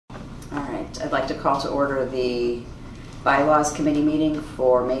All right, I'd like to call to order the Bylaws Committee meeting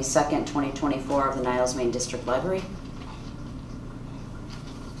for May 2nd, 2024 of the Niles Main District Library.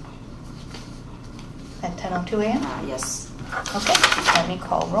 At 10:02 a.m.? Yes. Okay, let me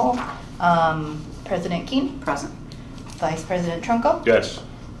call roll. President Keene? Present. Vice President Trunko? Yes.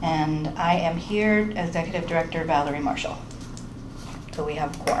 And I am here, Executive Director Valerie Marshall. So we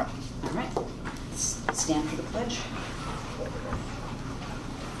have quorum. All right, let's stand for the pledge.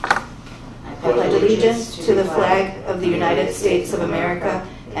 I pledge allegiance to the flag of the United States of America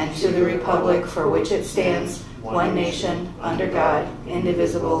and to the republic for which it stands, one nation, under God,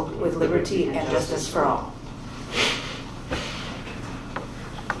 indivisible, with liberty and justice for all.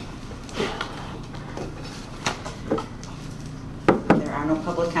 There are no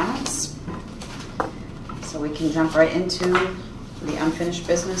public comments, so we can jump right into the unfinished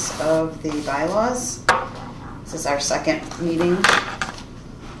business of the bylaws. This is our second meeting.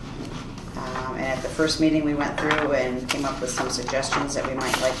 And at the first meeting we went through and came up with some suggestions that we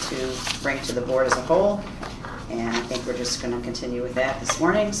might like to bring to the board as a whole. And I think we're just going to continue with that this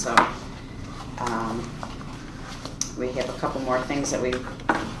morning. So we have a couple more things that we've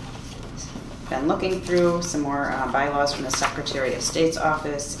been looking through, some more bylaws from the Secretary of State's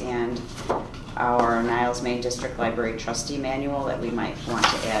office and our Niles Main District Library Trustee Manual that we might want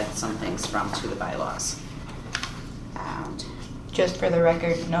to add some things from to the bylaws. Just for the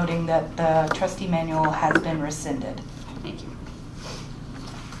record, noting that the trustee manual has been rescinded. Thank you.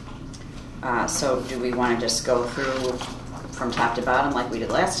 So do we want to just go through from top to bottom like we did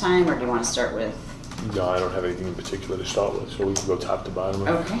last time, or do you want to start with? No, I don't have anything in particular to start with, so we can go top to bottom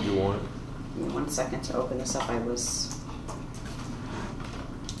Okay. if you want. Give me 1 second to open this up. I was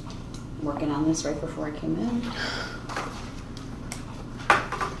working on this right before I came in.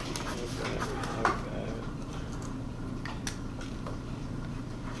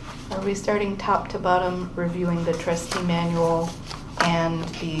 Are we starting top to bottom, reviewing the trustee manual and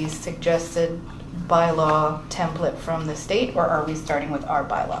the suggested bylaw template from the state, or are we starting with our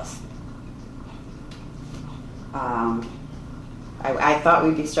bylaws? I thought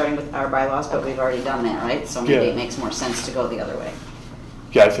we'd be starting with our bylaws, but we've already done that, right? So maybe Yeah. it makes more sense to go the other way.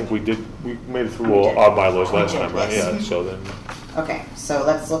 Yeah, I think we did. We made it through We all did. our bylaws last We did, time, right? yes. Yeah, so then. Okay, so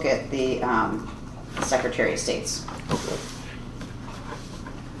let's look at the Secretary of State's. Okay.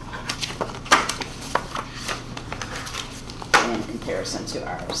 In comparison to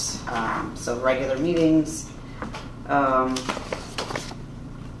ours. So regular meetings,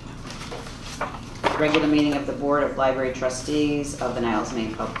 regular meeting of the Board of Library Trustees of the Niles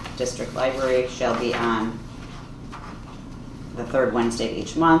Main District Library shall be on the third Wednesday of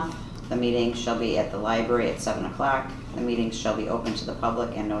each month. The meeting shall be at the library at 7 o'clock. The meetings shall be open to the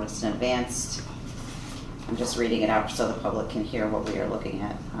public and noticed in advance. I'm just reading it out so the public can hear what we are looking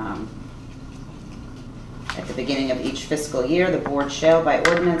at. At the beginning of each fiscal year, the board shall, by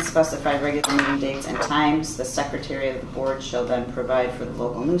ordinance, specify regular meeting dates and times. The secretary of the board shall then provide for the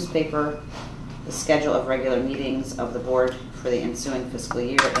local newspaper the schedule of regular meetings of the board for the ensuing fiscal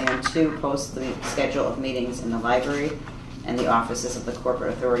year, and 2, post the schedule of meetings in the library and the offices of the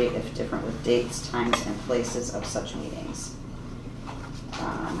corporate authority if different with dates, times, and places of such meetings.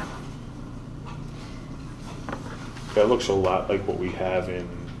 That looks a lot like what we have in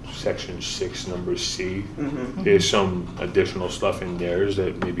Section 6, number C. Mm-hmm. There's some additional stuff in theirs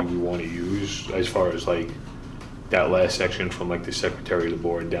that maybe we want to use as far as like that last section from like the secretary of the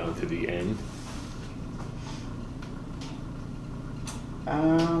board down to the end.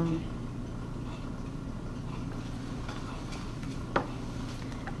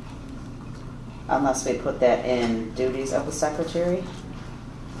 Unless we put that in duties of the secretary.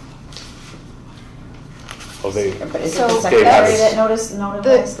 Oh, they. But is So it the secretary that's- that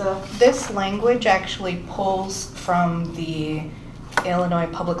notifies the? This language actually pulls from the Illinois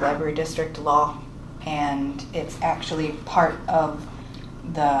Public Library District law, and it's actually part of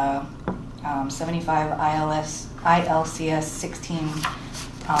the 75 ILCS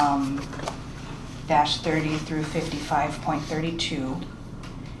 16-30 through 55.32,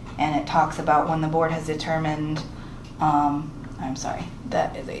 and it talks about when the board has determined. I'm sorry,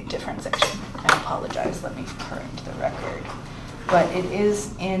 that is a different section. I apologize, let me correct the record. But it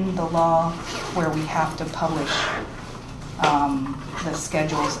is in the law where we have to publish the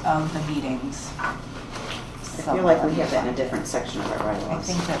schedules of the meetings. I feel like we have that in a different section of our bylaws. I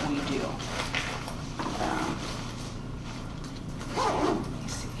think that we do. Let me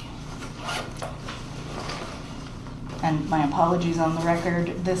see. And my apologies on the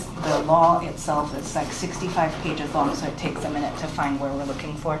record, the law itself is like 65 pages long, so it takes a minute to find where we're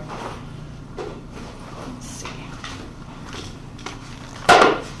looking for. Let's see.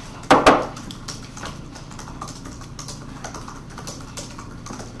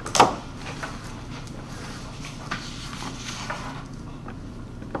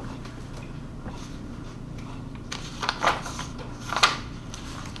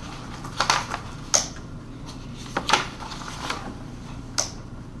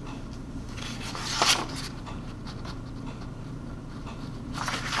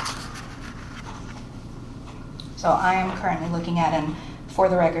 So I am currently looking at, and for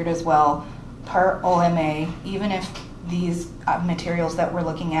the record as well, per OMA, even if these materials that we're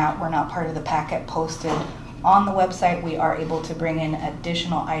looking at were not part of the packet posted on the website, we are able to bring in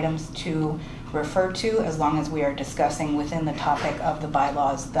additional items to refer to as long as we are discussing within the topic of the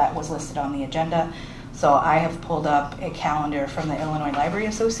bylaws that was listed on the agenda. So I have pulled up a calendar from the Illinois Library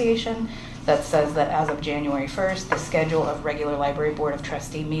Association that says that as of January 1st, the schedule of regular Library Board of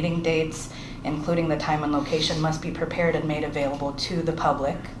Trustee meeting dates, including the time and location, must be prepared and made available to the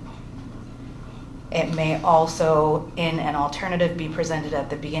public. It may also, in an alternative, be presented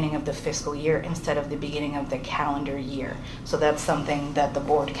at the beginning of the fiscal year instead of the beginning of the calendar year. So that's something that the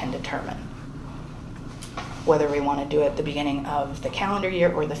board can determine, whether we want to do it at the beginning of the calendar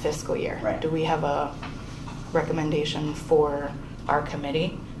year or the fiscal year. Right. Do we have a recommendation for our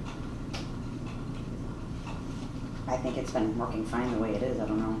committee? I think it's been working fine the way it is. I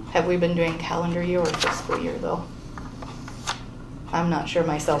don't know. Have we been doing calendar year or fiscal year though? I'm not sure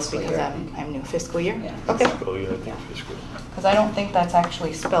myself Fiscal because year, I think. I'm new. Fiscal year? Yeah. Okay. Fiscal year, I think Yeah. fiscal. Because I don't think that's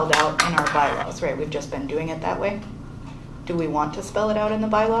actually spelled out in our bylaws, right? We've just been doing it that way. Do we want to spell it out in the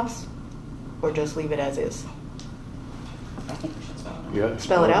bylaws? Or just leave it as is? I think we should spell it out. Yeah.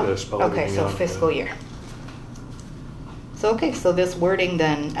 Spell it out? Yeah, spell Okay, everything so out, fiscal yeah. year. So, okay, so this wording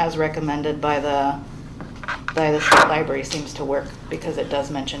then, as recommended by the state library, seems to work because it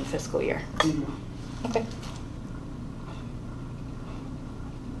does mention fiscal year. Mhm. Okay.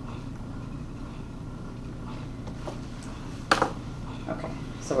 Okay,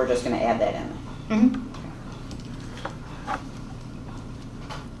 so we're just gonna add that in. Mm-hmm.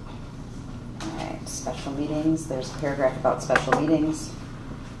 All right, special meetings, there's a paragraph about special meetings.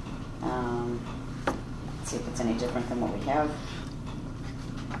 Let's see if it's any different than what we have.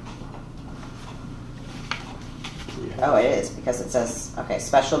 Oh, it is, because it says, okay,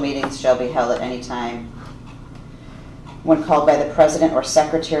 special meetings shall be held at any time when called by the president or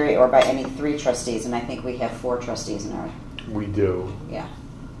secretary or by any 3 trustees, and I think we have 4 trustees in our, We do, yeah,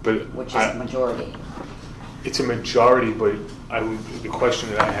 but which is I- majority. it's a majority, but the question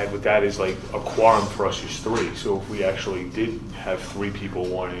that I had with that is like a quorum for us is 3. So if we actually did have 3 people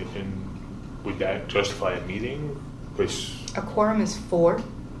want it, and would that justify a meeting? Because A quorum is 4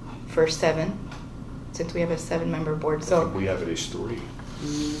 for 7, since we have a 7-member board, I so. think we have it as 3. Okay.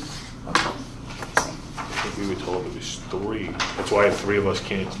 Let's see. I think we were told it was 3. That's why 3 of us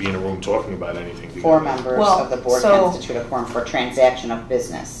can't be in a room talking about anything. 4 together. members Well, of the board so- constitute a quorum for transaction of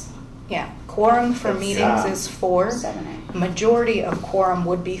business. Yeah, quorum for It's, meetings is 4. 7A. Majority of quorum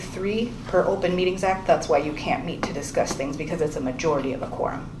would be 3 per Open Meetings Act. That's why you can't meet to discuss things, because it's a majority of a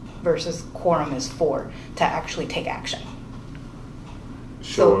quorum versus quorum is 4 to actually take action.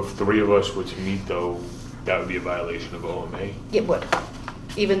 So if 3 of us were to meet, though, that would be a violation of OMA? It would,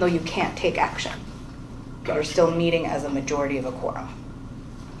 even though you can't take action. You're Gotcha. still meeting as a majority of a quorum.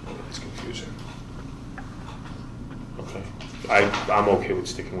 It's confusing. Okay. I'm okay with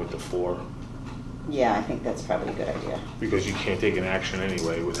sticking with the 4, Yeah, I think that's probably a good idea. because you can't take an action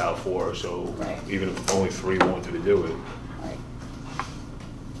anyway without 4, so Right. even if only 3 wanted to do it. Right.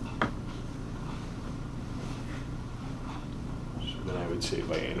 So then I would say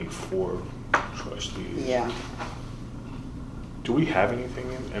by any 4 trustees. Yeah. Do we have anything,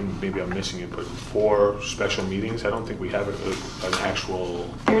 and maybe I'm missing it, but for special meetings, I don't think we have an actual,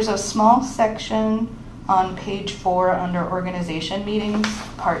 There's a small section on page 4 under organization meetings,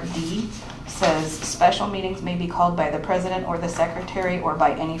 part D, says special meetings may be called by the president or the secretary or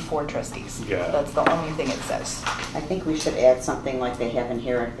by any 4 trustees. Yeah. That's the only thing it says. I think we should add something like they have in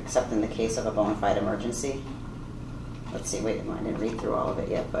here, except in the case of a bona fide emergency. Let's see, wait, I didn't read through all of it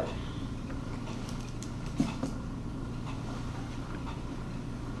yet, but.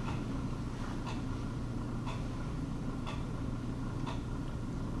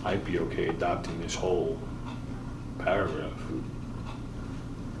 I'd be okay adopting this whole paragraph.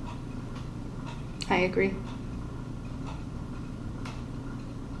 I agree.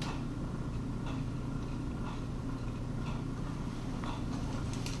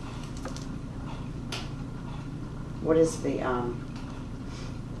 What is the,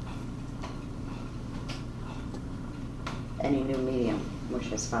 any new medium which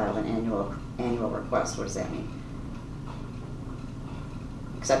has filed an annual request, what does that mean?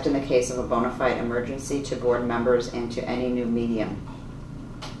 Except in the case of a bona fide emergency to board members and to any new medium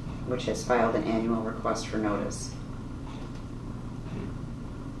which has filed an annual request for notice.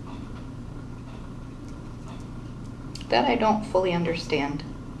 That I don't fully understand.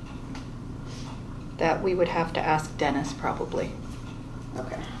 That we would have to ask Dennis probably.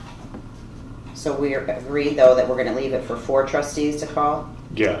 Okay. So we agreed, though, that we're gonna leave it for 4 trustees to call,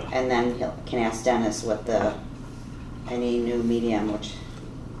 Yeah, and then he can ask Dennis what the any new medium which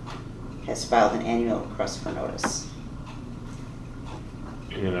has filed an annual request for notice.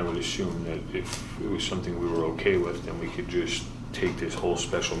 And then I would assume that if it was something we were okay with, then we could just take this whole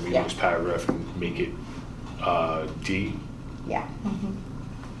special meetings paragraph and make it D. Yeah. Mhm.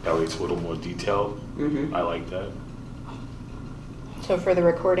 That way it's a little more detailed. Mm-hmm. I like that. So for the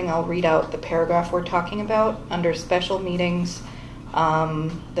recording, I'll read out the paragraph we're talking about. Under special meetings,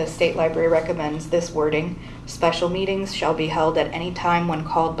 the state library recommends this wording: special meetings shall be held at any time when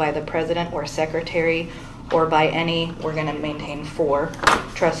called by the president or secretary or by any, we're going to maintain 4,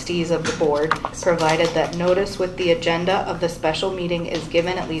 trustees of the board, provided that notice with the agenda of the special meeting is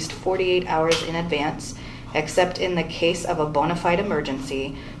given at least 48 hours in advance, except in the case of a bona fide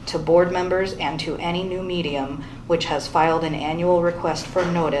emergency, to board members and to any new medium which has filed an annual request for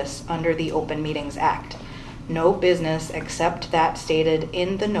notice under the Open Meetings Act. No business except that stated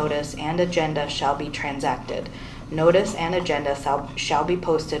in the notice and agenda shall be transacted. Notice and agenda shall be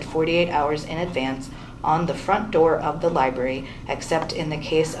posted 48 hours in advance on the front door of the library, except in the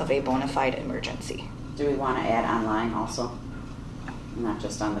case of a bona fide emergency. Do we want to add online also? Not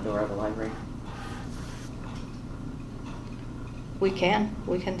just on the door of the library? We can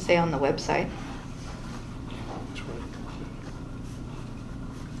say on the website. That's right.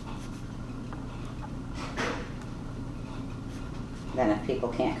 Then if people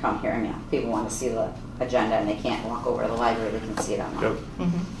can't come here, I mean, if people want to see the agenda and they can't walk over to the library, they can see it online. Yep.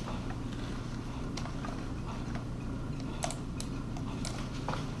 Mhm.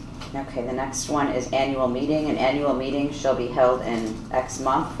 Okay, the next one is annual meeting. An annual meeting shall be held in X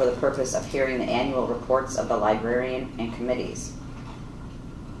month for the purpose of hearing the annual reports of the librarian and committees.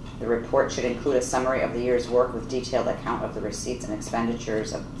 The report should include a summary of the year's work with detailed account of the receipts and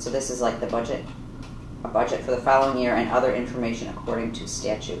expenditures of, so this is like the budget, a budget for the following year and other information according to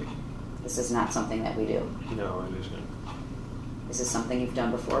statute. This is not something that we do. No, it isn't. Is this something you've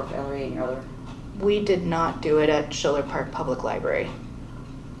done before, Valerie, in your other? We did not do it at Schiller Park Public Library.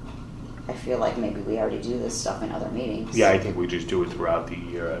 I feel like maybe we already do this stuff in other meetings. Yeah, I think we just do it throughout the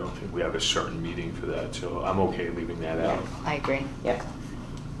year. I don't think we have a certain meeting for that, so I'm okay leaving that out. I agree. Yep.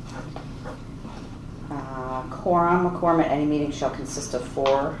 Quorum. A quorum at any meeting shall consist of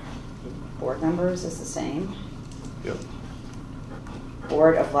 4 board members, is the same. Yep.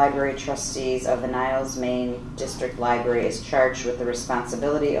 Board of Library Trustees of the Niles Main District Library is charged with the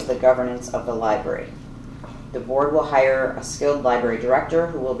responsibility of the governance of the library. The board will hire a skilled library director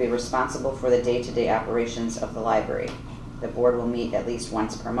who will be responsible for the day-to-day operations of the library. The board will meet at least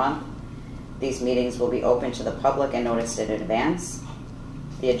once per month. These meetings will be open to the public and noticed in advance.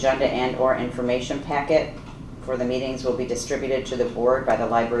 The agenda and/or information packet for the meetings will be distributed to the board by the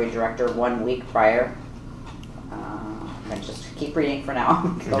library director 1 week prior. And just keep reading for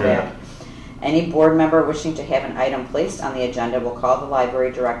now. Go back. Any board member wishing to have an item placed on the agenda will call the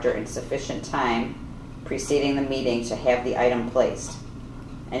library director in sufficient time preceding the meeting to have the item placed.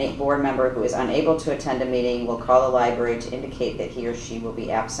 Any board member who is unable to attend a meeting will call the library to indicate that he or she will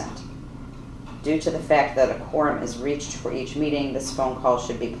be absent. Due to the fact that a quorum is reached for each meeting, this phone call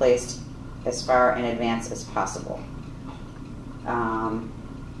should be placed as far in advance as possible.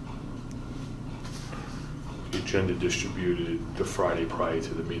 The agenda distributed the Friday prior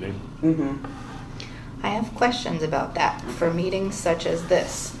to the meeting. Mm-hmm. I have questions about that. For meetings such as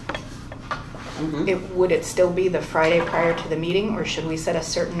this, Mm-hmm. would it still be the Friday prior to the meeting, or should we set a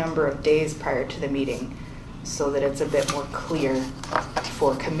certain number of days prior to the meeting so that it's a bit more clear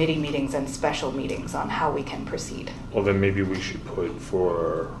for committee meetings and special meetings on how we can proceed? Well, then maybe we should put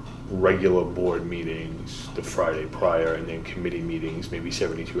for regular board meetings the Friday prior, and then committee meetings maybe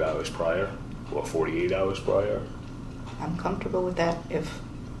 72 hours prior or 48 hours prior. I'm comfortable with that if,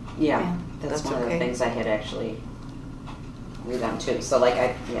 Yeah, that's one of okay. the things I had actually redone too. So like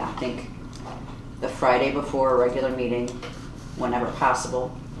I think the Friday before a regular meeting, whenever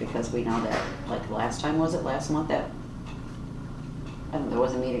possible, because we know that, like last month that, I don't know, there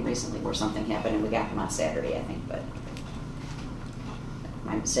was a meeting recently where something happened and we got them on Saturday, I think, but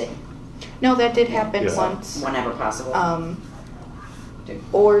my mistake. no, that did happen Yeah. once. Whenever possible.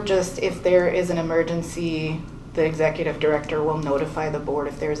 Or just if there is an emergency, the executive director will notify the board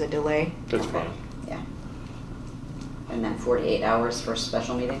if there's a delay. That's Okay. fine. Yeah. And then 48 hours for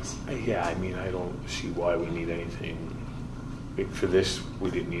special meetings? Yeah, I mean, I don't see why we need anything. For this, we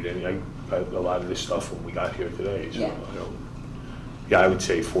didn't need any, a lot of this stuff when we got here today. So Yeah. I would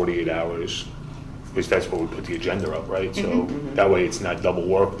say 48 hours, because that's what we put the agenda up, right? So Mhm. that way it's not double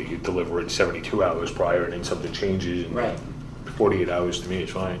work that you deliver it 72 hours prior and then something changes. And Right. 48 hours to me is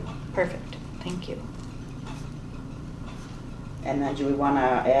fine. Perfect, thank you. And then do we want to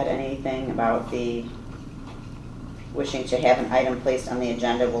add anything about the wishing to have an item placed on the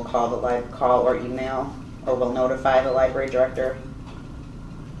agenda will call or email, or will notify the library director,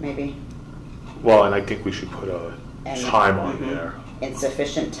 maybe? Well, and I think we should put a And- time on mhm. there.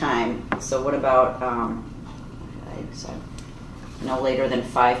 Insufficient time. So what about, I said, no later than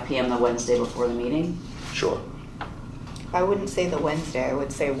 5 p.m. the Wednesday before the meeting? Sure. I wouldn't say the Wednesday, I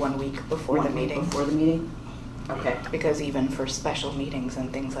would say 1 week before the 1 week meeting. Before the meeting? Okay. Because even for special meetings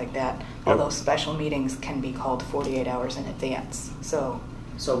and things like that, although special meetings can be called 48 hours in advance, so.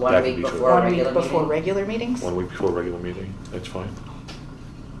 So 1 That could week be true. before a 1 regular week before meeting? regular meetings? 1 week before a regular meeting, that's fine.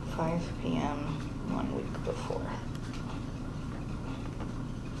 5 p.m. 1 week before.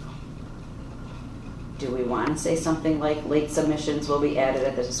 Do we want to say something like late submissions will be added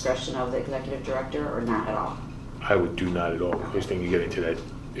at the discretion of the executive director, or not at all? I would do not at all, because then you get into that,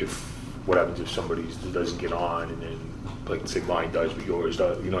 what happens if somebody doesn't get on, and then, like, say mine does, but yours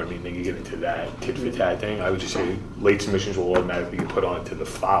does, you know what I mean? Then you get into that tit for tat thing. I would just say late submissions will automatically get put on to the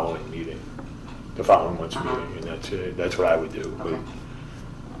following meeting, the following month's meeting, and that's it. That's what I would do. Okay.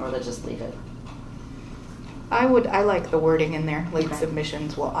 Or they'll just leave it? I like the wording in there. Late Okay.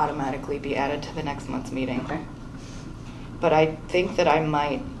 submissions will automatically be added to the next month's meeting. Okay. But I think that I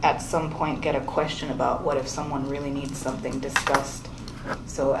might at some point get a question about what if someone really needs something discussed.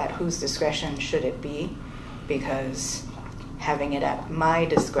 So at whose discretion should it be? Because having it at my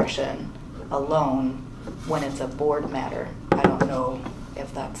discretion alone when it's a board matter, I don't know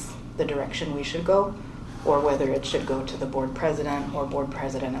if that's the direction we should go, or whether it should go to the board president or board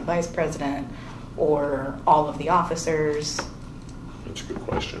president and vice president, or all of the officers. That's a good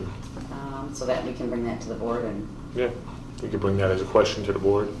question. So that we can bring that to the board and, Yeah, we could bring that as a question to the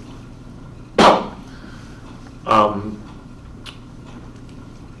board.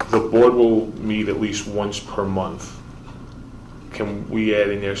 The board will meet at least once per month. Can we add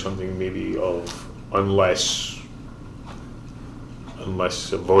in there something maybe of unless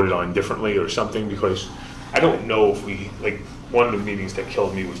voted on differently or something? Because I don't know if we, like, one of the meetings that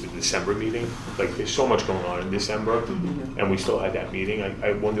killed me was the December meeting. Like, there's so much going on in December, and we still had that meeting.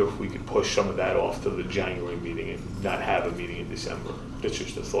 I wonder if we could push some of that off to the January meeting and not have a meeting in December. That's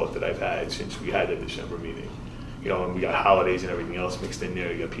just a thought that I've had since we had the December meeting. You know, and we got holidays and everything else mixed in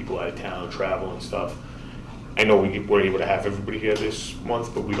there. You got people out of town, travel and stuff. I know we were able to have everybody here this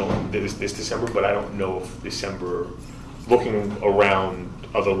month, but we don't this December. But I don't know if December, looking around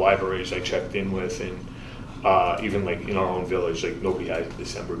other libraries I checked in with, and even like in our own village, like nobody has a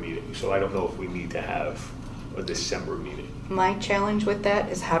December meeting. So I don't know if we need to have a December meeting. My challenge with that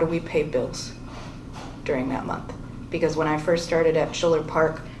is how do we pay bills during that month? Because when I first started at Schiller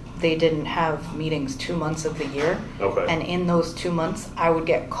Park, they didn't have meetings 2 months of the year. Okay. And in those 2 months, I would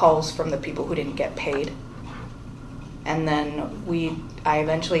get calls from the people who didn't get paid. And then I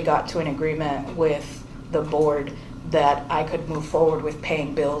eventually got to an agreement with the board that I could move forward with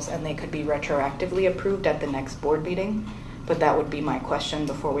paying bills and they could be retroactively approved at the next board meeting. But that would be my question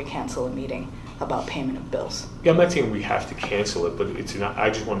before we cancel a meeting about payment of bills. Yeah, I'm not saying we have to cancel it, but I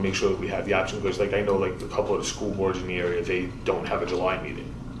just want to make sure that we have the option, because like I know like a couple of the school boards in the area, they don't have a July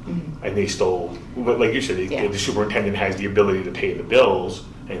meeting. Mm-hmm. And they still, but like you said, Yeah. the superintendent has the ability to pay the bills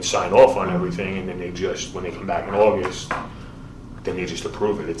and sign off on everything, and then they just, when they come back in August, then they just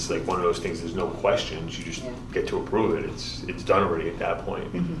approve it. It's like one of those things, there's no questions, you just get to approve it. It's done already at that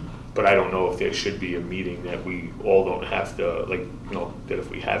point. Mm-hmm. But I don't know if there should be a meeting that we all don't have to, like, you know, that if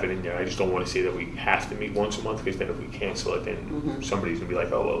we have it in there, I just don't want to say that we have to meet once a month, because then if we cancel it, then somebody's going to be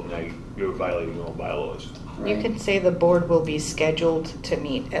like, oh, well, now you're violating your own bylaws. You right? could say the board will be scheduled to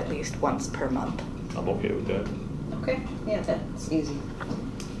meet at least once per month. I'm okay with that. Okay, yeah, that's easy.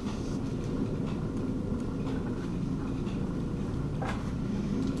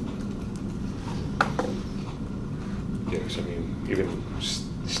 Yeah, 'cause I mean, even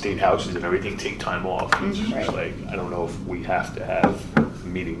state houses and everything take time off. It's just Right. like, I don't know if we have to have a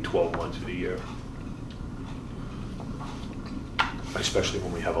meeting 12 months of the year. Especially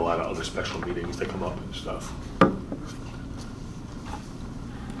when we have a lot of other special meetings that come up and stuff.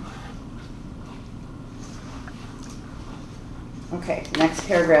 Okay, next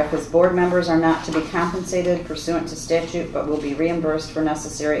paragraph is board members are not to be compensated pursuant to statute, but will be reimbursed for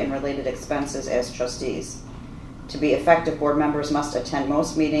necessary and related expenses as trustees. To be effective, board members must attend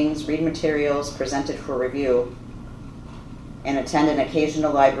most meetings, read materials presented for review, and attend an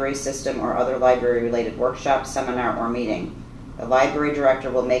occasional library system or other library-related workshop, seminar, or meeting. The library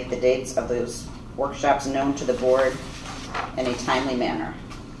director will make the dates of those workshops known to the board in a timely manner.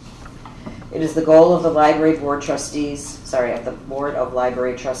 It is the goal of the library board trustees, of the Board of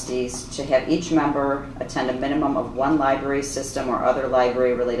Library Trustees to have each member attend a minimum of one library system or other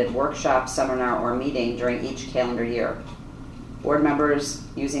library-related workshop, seminar, or meeting during each calendar year. Board members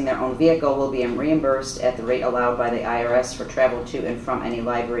using their own vehicle will be reimbursed at the rate allowed by the IRS for travel to and from any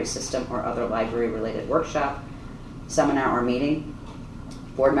library system or other library-related workshop, seminar, or meeting.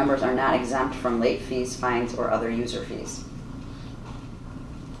 Board members are not exempt from late fees, fines, or other user fees.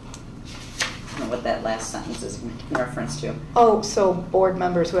 I don't know what that last sentence is in reference to. Oh, so board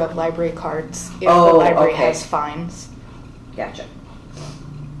members who have library cards, if the Oh, library okay. has fines. Gotcha.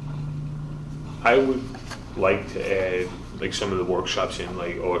 I would like to add like some of the workshops in,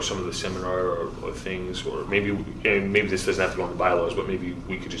 like, or some of the seminar or things, or maybe, and maybe this doesn't have to go in the bylaws, but maybe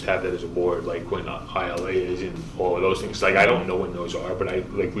we could just have that as a board, like when ILA is and all of those things. Like, I don't know when those are, but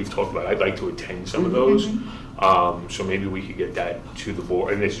like we've talked about, I'd like to attend some of those. So maybe we could get that to the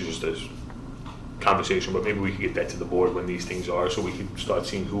board, and this is just a conversation, but maybe we could get that to the board when these things are, so we can start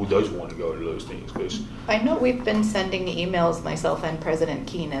seeing who does want to go to those things. Because I know we've been sending emails, myself and President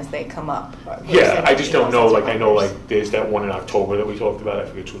Keene, as they come up. yeah, I just don't know, like, I know, like, there's that one in October that we talked about, I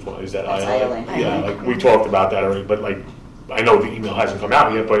forget which one, is that That's ILA? ILA. Yeah, like, we talked about that already, but like, I know the email hasn't come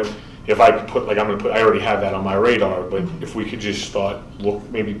out yet, but if I could put, like, I already have that on my radar, but if we could just start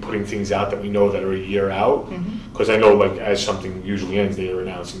maybe putting things out that we know that are a year out, because I know, like, as something usually ends, they are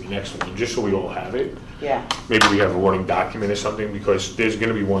announcing the next one, just so we all have it. Yeah. Maybe we have a running document or something, because there's going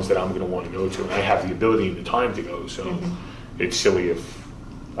to be ones that I'm going to want to go to, and I have the ability and the time to go, so it's silly if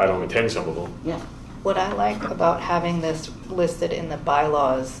I don't attend some of them. Yeah. What I like about having this listed in the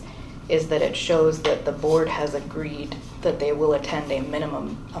bylaws is that it shows that the board has agreed that they will attend a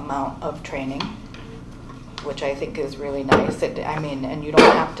minimum amount of training, which I think is really nice. I mean, and you don't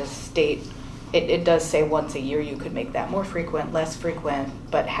have to state, it does say once a year. You could make that more frequent, less frequent,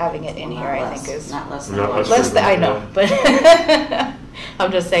 but having it in Well, here, not I less. think is Not less than Not once. less less than, I know, Yeah. but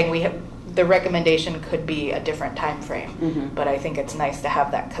I'm just saying the recommendation could be a different time frame, Mhm. but I think it's nice to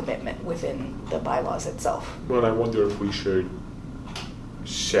have that commitment within the bylaws itself. Well, I wonder if we should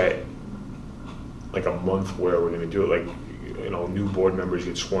set like a month where we're going to do it. Like, you know, new board members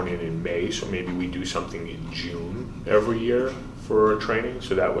get sworn in May, so maybe we do something in June every year for training,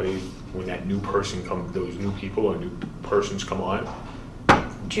 so that way when that new person comes, those new people or new persons come on.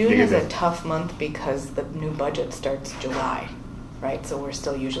 June they is get a tough month because the new budget starts July, right? So we're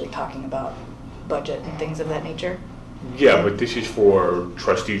still usually talking about budget and things of that nature. Yeah, but this is for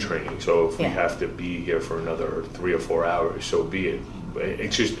trustee training, so if we Yeah. have to be here for another 3 or 4 hours, so be it. But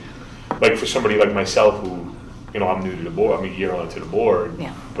it's just, like, for somebody like myself who, you know, I'm new to the board, I'm a year onto the board,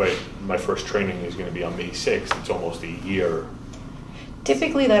 Yeah. but my first training is going to be on May 6th, it's almost a year.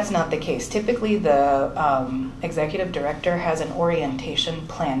 Typically, that's not the case. Typically, the executive director has an orientation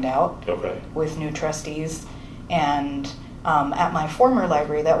planned out Okay. with new trustees. And at my former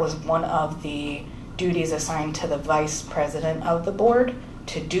library, that was one of the duties assigned to the vice president of the board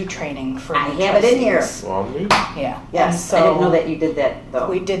to do training for I new have it in here. trustees. Well, me? Yeah. Yes, And I didn't so know that you did that, though.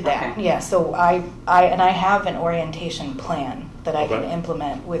 we did that. Okay. Yeah. So I have an orientation plan that I can Okay.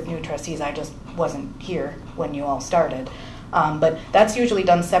 implement with new trustees. I just wasn't here when you all started. But that's usually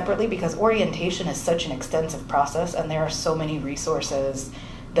done separately because orientation is such an extensive process and there are so many resources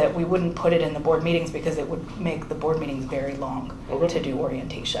that we wouldn't put it in the board meetings because it would make the board meetings very long Okay. to do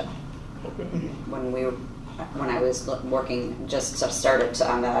orientation. Okay. When I was working, just started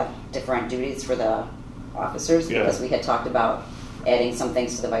on the different duties for the officers, Yeah. because we had talked about adding some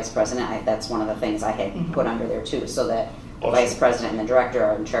things to the vice president. That's one of the things I had Mhm. put under there too, so that the Awesome. vice president and the director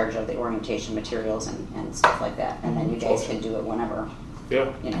are in charge of the orientation materials and stuff like that. And then you guys Awesome. can do it whenever, Yeah,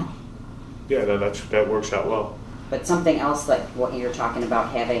 you know. yeah, that works out well. But something else like what you're talking about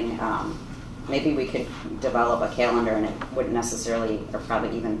having, maybe we could develop a calendar, and it wouldn't necessarily, or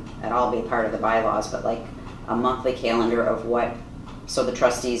probably even at all be part of the bylaws, but like a monthly calendar of what, so the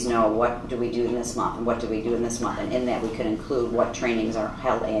trustees know what do we do in this month and what do we do in this month, and in that we could include what trainings are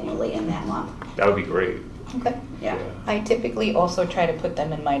held annually in that month. That would be great. Okay. Yeah. I typically also try to put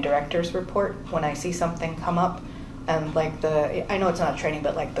them in my director's report when I see something come up. And like I know it's not a training,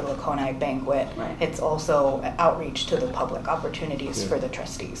 but like the Laconia banquet, Right. it's also outreach to the public, opportunities Yeah. for the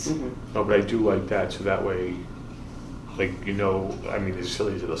trustees. Mhm. No, but I do like that, so that way, like, you know, I mean, as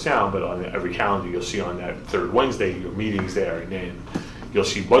silly as it'll sound, but on every calendar, you'll see on that third Wednesday, your meeting's there, and then you'll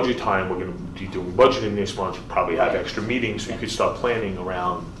see budget time, we're gonna be doing budgeting this month, probably have extra meetings, so you could start planning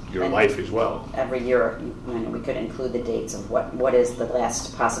around your And life as well. Every year, we could include the dates of what is the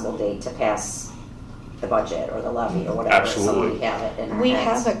last possible date to pass the budget or the levy or whatever. So Absolutely. we have it in our We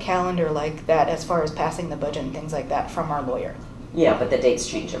heads. have a calendar like that as far as passing the budget and things like that from our lawyer. Yeah, but the dates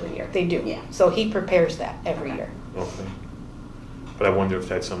change every year. They do. Yeah. So he prepares that every Okay. year. Okay. But I wonder if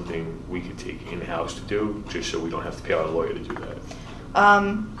that's something we could take in-house to do, just so we don't have to pay our lawyer to do that.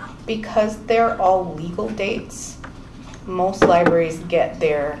 Because they're all legal dates, most libraries get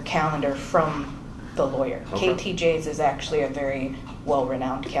their calendar from the lawyer. Okay. KTJ's is actually a very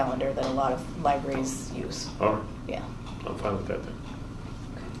well-renowned calendar that a lot of libraries use. All right, Yeah. I'm fine with that then.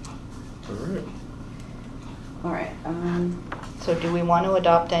 All right. All right. So do we want to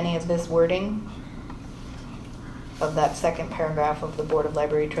adopt any of this wording of that second paragraph of the Board of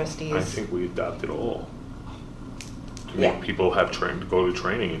Library Trustees? I think we adopt it all. To Yeah. make people have go to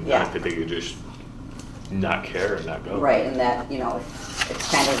training and Yeah. not that they could just not care and not go. Right, and that,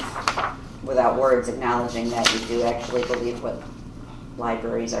 it's kind of, without words, acknowledging that you do actually believe what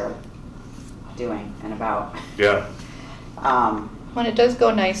libraries are doing and about. Yeah. Well, it does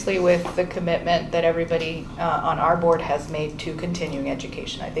go nicely with the commitment that everybody on our board has made to continuing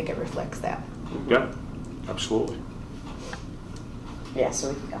education. I think it reflects that. Yeah, absolutely. Yeah, so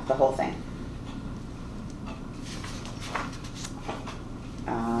we got the whole thing.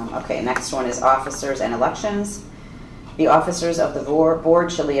 Okay, next one is officers and elections. The officers of the board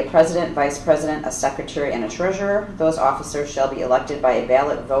shall be a president, vice president, a secretary, and a treasurer. Those officers shall be elected by a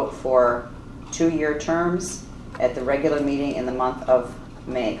ballot vote for 2-year terms at the regular meeting in the month of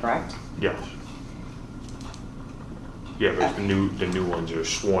May, correct? Yes. Yeah, but the new ones are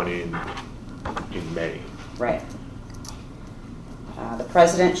sworn in May. Right. The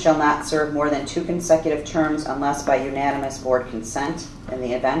president shall not serve more than 2 consecutive terms unless by unanimous board consent. In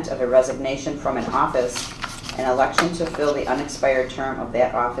the event of a resignation from an office, an election to fill the unexpired term of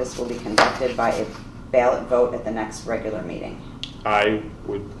that office will be conducted by a ballot vote at the next regular meeting. I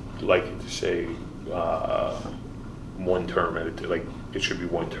would like it to say 1 term at a like it should be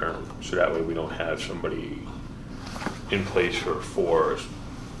 1 term, so that way we don't have somebody in place for 4 or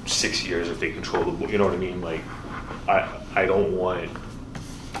 6 years if they control the. You know what I mean? Like, I don't want.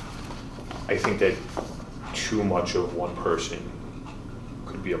 I think that too much of one person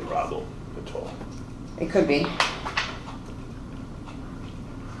could be a problem. That's all. It could be.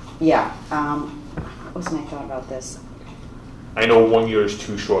 Yeah. What was my thought about this? I know 1 year is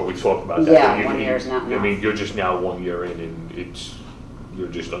too short. We talked about that. Yeah, but 1 year is not I enough. mean, you're just now 1 year in, and you're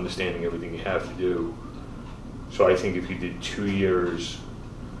just understanding everything you have to do. So I think if you did 2 years,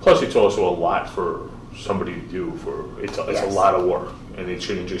 plus it's also a lot for somebody to do. It's a Yes. lot of work, and it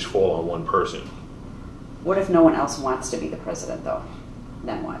shouldn't just fall on one person. What if no one else wants to be the president, though?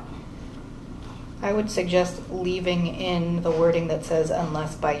 Then what? I would suggest leaving in the wording that says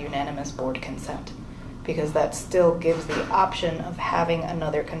unless by unanimous board consent, because that still gives the option of having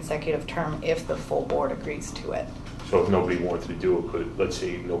another consecutive term if the full board agrees to it. So if nobody wanted to do it, but let's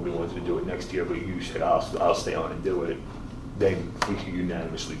say nobody wanted to do it next year, but you said I'll stay on and do it, then we can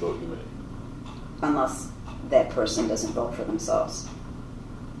unanimously vote you in. Unless that person doesn't vote for themselves.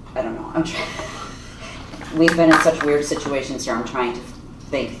 I don't know. I'm trying. We've been in such weird situations here. I'm trying to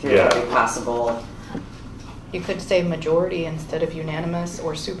think through every possible. You could say majority instead of unanimous,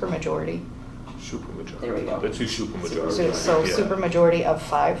 or supermajority. Supermajority. There we go. Let's do supermajority. So Yeah. supermajority of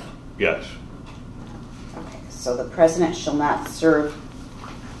 5. Yes. Okay, so the president shall not serve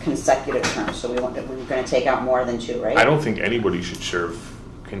consecutive terms. So we're going to take out more than 2, right? I don't think anybody should serve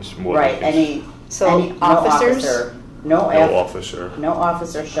more Right. than Officers? No officer. No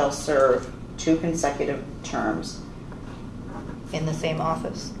officer shall serve 2 consecutive terms. In the same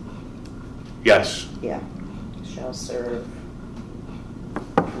office. Yes. Yeah. Shall serve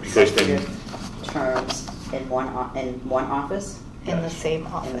Because then- consecutive terms in one office. In the Yes. same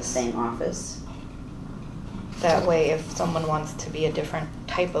office. In the same office. That way, if someone wants to be a different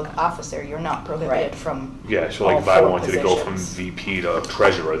type of officer, you're not prohibited Right. from Yeah, so like all if I 4 wanted to go from positions. VP to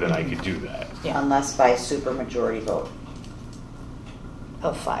treasurer, then I could do that. Yeah. Unless by supermajority vote.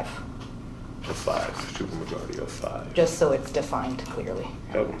 Of 5, To 5, supermajority of 5. just so it's defined clearly.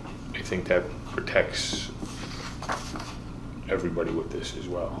 Yep. I think that protects everybody with this as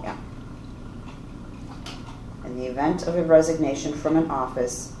well. Yeah. In the event of a resignation from an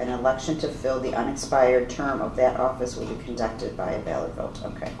office, an election to fill the unexpired term of that office will be conducted by a ballot vote.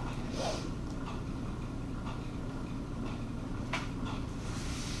 Okay.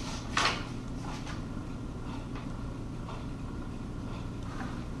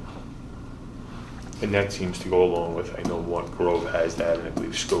 And that seems to go along with, I know what Grove has that, and I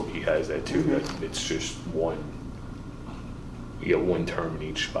believe Skokie has that too, Mhm. that it's just one, you get 1 term in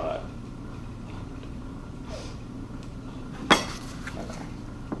each spot. Okay.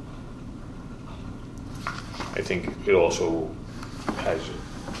 I think it also has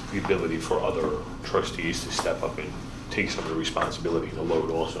the ability for other trustees to step up and take some of the responsibility and the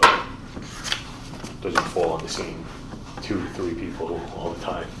load also. Doesn't fall on the same 2 to 3 people all the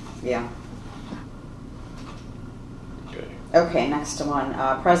time. Yeah. Okay. Okay, next one.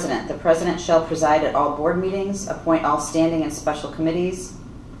 President. The president shall preside at all board meetings, appoint all standing and special committees,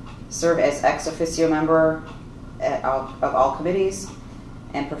 serve as ex officio member of all committees,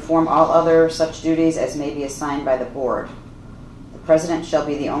 and perform all other such duties as may be assigned by the board. The president shall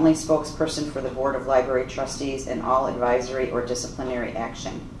be the only spokesperson for the Board of Library Trustees in all advisory or disciplinary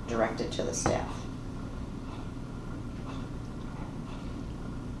action directed to the staff.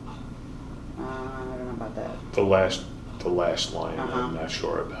 I don't know about that. The last line, I'm not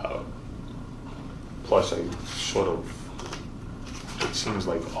sure about. Plus, it seems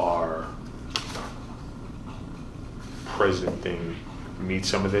like our president thing meets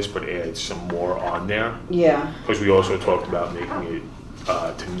some of this, but adds some more on there. Yeah. Because we also talked about making it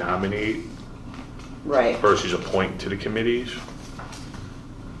to nominate Right. versus appoint to the committees.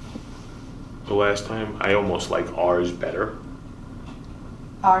 The last time, I almost like ours better.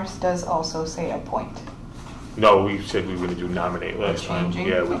 Ours does also say appoint. No, we said we were going to do nominate last time.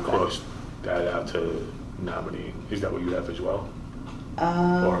 Changing? Yeah, we Okay. crossed that out to nominate. Is that what you have as well? Or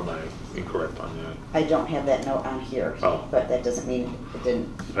am I incorrect on that? I don't have that note on here, Oh. but that doesn't mean it didn't.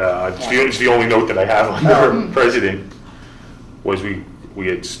 It's the only note that I have on our president, was we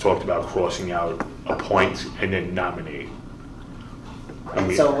had talked about crossing out appoint and then nominate.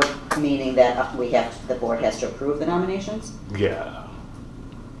 And so we're meaning that the board has to approve the nominations? Yeah.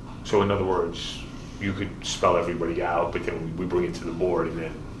 So in other words, you could spell everybody out, but then we bring it to the board and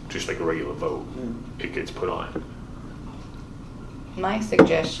then just like a regular vote, it gets put on. My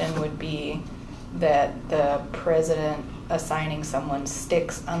suggestion would be that the president assigning someone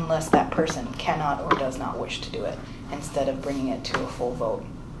sticks unless that person cannot or does not wish to do it, instead of bringing it to a full vote.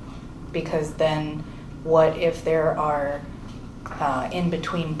 Because then what if there are in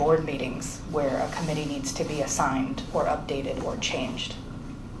between board meetings where a committee needs to be assigned or updated or changed?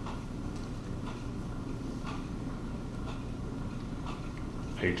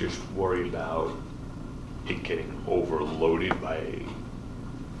 I just worry about it getting overloaded by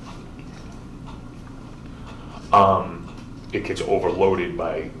it gets overloaded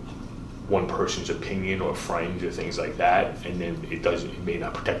by one person's opinion or friends or things like that, and then it may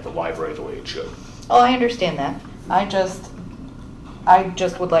not protect the library the way it should. Oh, I understand that. I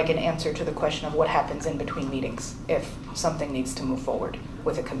just would like an answer to the question of what happens in between meetings if something needs to move forward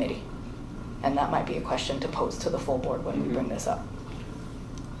with a committee. And that might be a question to pose to the full board when we bring this up.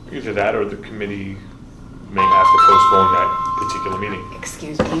 Either that or the committee may have to postpone that particular meeting.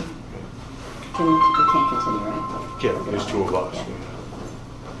 Excuse me. We can't continue, right? Yeah, there's 2 of us.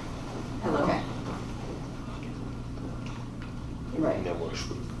 Hello. Okay. Right. And then we're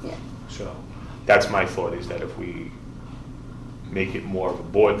screwed. Yeah. So that's my thought, is that if we make it more of a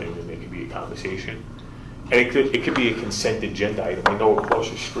board thing, then there could be a conversation. And it could be a consent agenda item. I know across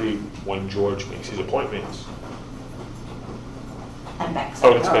the street when George makes his appointments. I'm back.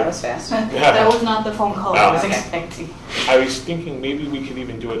 Oh, it's Oh, good. that was fast. That was not the phone call I was okay. expecting. I was thinking maybe we could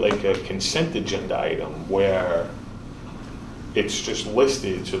even do it like a consent agenda item where it's just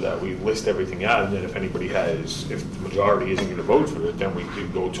listed so that we list everything out, and then if the majority isn't going to vote for it, then we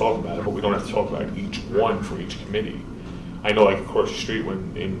could go talk about it, but we don't have to talk about each one for each committee. I know like across the street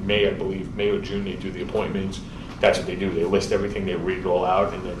when in May, I believe, May or June, they do the appointments. That's what they do. They list everything, they read it all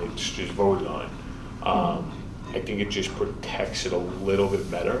out, and then it's just voted on. I think it just protects it a little bit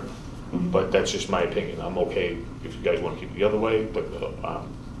better, but that's just my opinion. I'm okay if you guys want to keep it the other way, but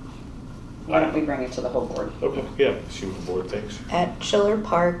Why don't we bring it to the whole board? okay, yeah, see what the board thinks. At Schiller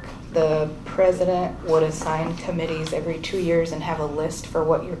Park, the president would assign committees every 2 years and have a list for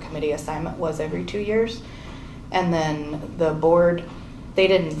what your committee assignment was every 2 years. And then the board, they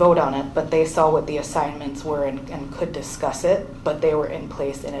didn't vote on it, but they saw what the assignments were and could discuss it, but they were in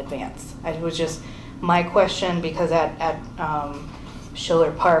place in advance. It was just my question, because at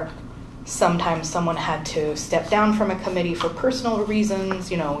Schiller Park, sometimes someone had to step down from a committee for personal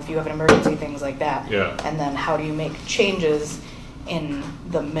reasons, if you have an emergency, things like that. Yeah. And then how do you make changes in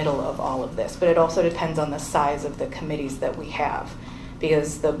the middle of all of this? But it also depends on the size of the committees that we have.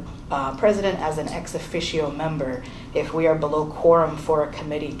 Because the president, as an ex officio member, if we are below quorum for a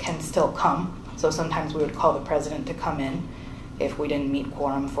committee, can still come. So sometimes we would call the president to come in if we didn't meet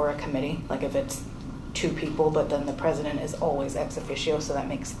quorum for a committee, like if it's 2 people, but then the president is always ex officio, so that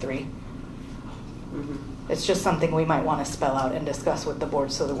makes 3. It's just something we might want to spell out and discuss with the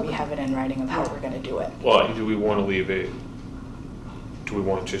board so that we have it in writing of how we're going to do it. Well, do we want to leave it, do we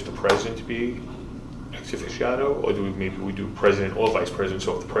want just the president to be ex officiato, or do maybe we do president or vice president?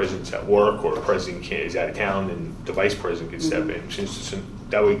 So if the president's at work or the president is out of town, then the vice president can step in. Since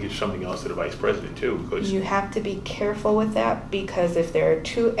that would give something else to the vice president too. Because You have to be careful with that, because if there are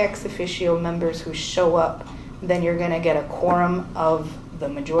 2 ex officio members who show up, then you're going to get a quorum of the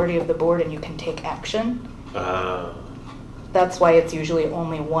majority of the board and you can take action. That's why it's usually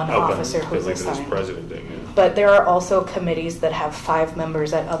only one officer who's like this assigned. president thing, yeah. But there are also committees that have 5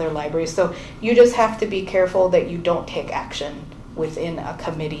 members at other libraries. So you just have to be careful that you don't take action within a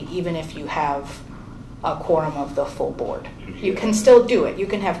committee, even if you have a quorum of the full board. You can still do it. You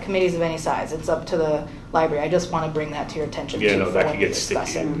can have committees of any size. It's up to the library. I just want to bring that to your attention. Yeah, too, no, for that when could we get discuss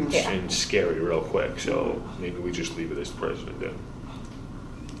sticky it. and, Yeah. and scary real quick. So maybe we just leave it as president then.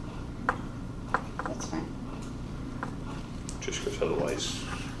 That's fine. Just because otherwise,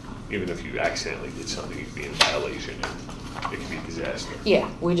 even if you accidentally did something, you'd be in violation and it could be a disaster. Yeah,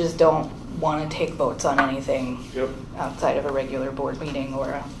 we just don't want to take votes on anything Yep. outside of a regular board meeting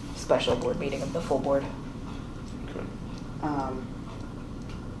or a special board meeting of the full board. Okay.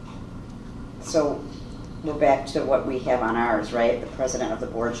 So we're back to what we have on ours, right? The president of the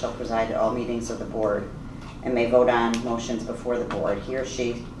board shall preside at all meetings of the board and may vote on motions before the board. He or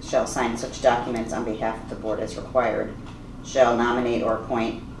she shall sign such documents on behalf of the board as required, shall nominate or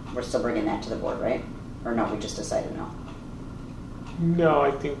appoint. We're still bringing that to the board, right? Or no, we just decided no. No,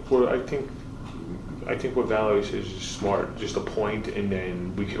 I think what Valerie says is smart. Just appoint, and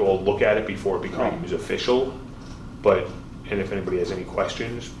then we could all look at it before it becomes official. And if anybody has any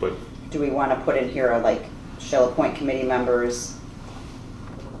questions, but Do we want to put in here, like, shall appoint committee members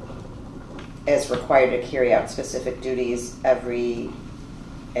as required to carry out specific duties every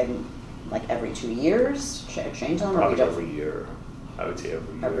 2 years? Change them, or we probably don't? every year. I would say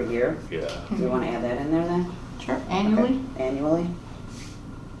every year. Every year? Yeah. Do we want to add that in there then? Sure. Annually? Okay. Annually?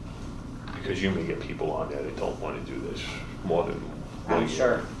 Because you may get people on there that don't want to do this more than I'm one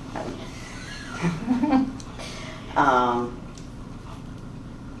sure. year.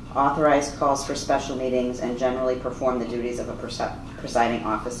 Authorize calls for special meetings and generally perform the duties of a presiding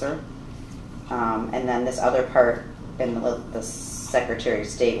officer. And then this other part in the Secretary of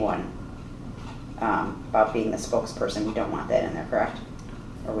State one, about being the spokesperson, we don't want that in there, correct?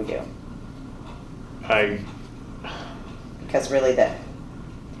 Or we do? Because really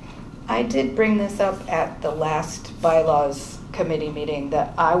I did bring this up at the last bylaws committee meeting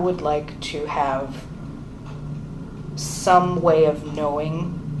that I would like to have some way of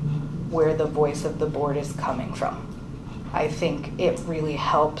knowing where the voice of the board is coming from. I think it really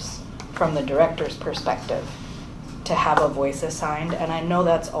helps from the director's perspective to have a voice assigned. And I know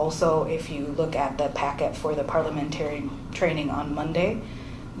that's also, if you look at the packet for the parliamentary training on Monday,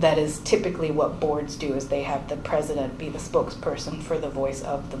 that is typically what boards do, is they have the president be the spokesperson for the voice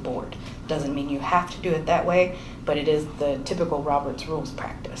of the board. Doesn't mean you have to do it that way, but it is the typical Robert's Rules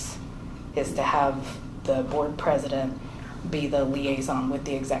practice, is to have the board president be the liaison with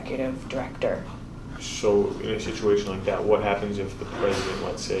the executive director. So in a situation like that, what happens if the president,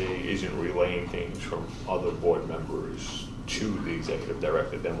 let's say, isn't relaying things from other board members to the executive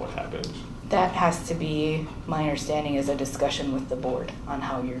director? Then what happens? That has to be, my understanding, is a discussion with the board on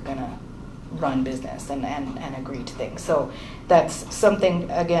how you're going to run business and agree to things. So that's something,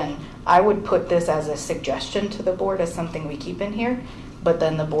 again, I would put this as a suggestion to the board, as something we keep in here, but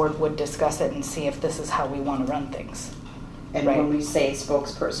then the board would discuss it and see if this is how we want to run things. And Right. when we say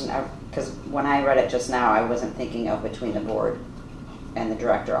spokesperson, because when I read it just now, I wasn't thinking of between the board and the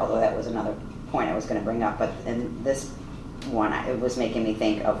director, although that was another point I was going to bring up. But in this one, it was making me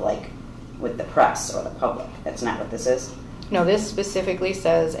think of, like, with the press or the public. That's not what this is? No, this specifically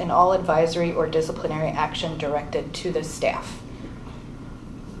says, in all advisory or disciplinary action directed to the staff.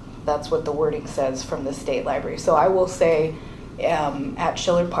 That's what the wording says from the state library. So I will say, at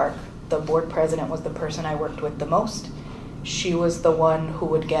Schiller Park, the board president was the person I worked with the most. She was the one who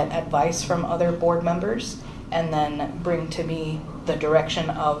would get advice from other board members and then bring to me the direction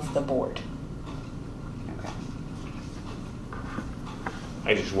of the board. Okay.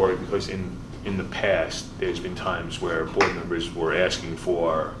 I just worry because in the past, there's been times where board members were asking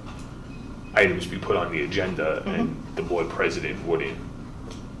for items to be put on the agenda and the board president wouldn't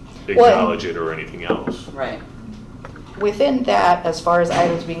acknowledge it or anything else. Right. Within that, as far as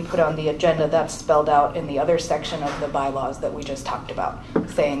items being put on the agenda, that's spelled out in the other section of the bylaws that we just talked about,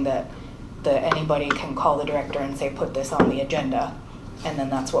 saying that anybody can call the director and say, put this on the agenda, and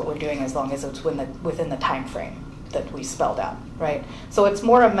then that's what we're doing as long as it's within the time frame that we spelled out, right? So it's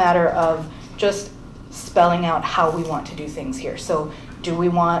more a matter of just spelling out how we want to do things here. So do we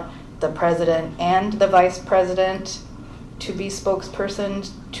want the president and the vice president to be spokesperson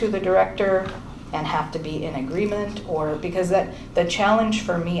to the director? and have to be in agreement, or because the challenge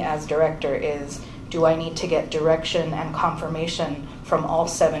for me as director is, do I need to get direction and confirmation from all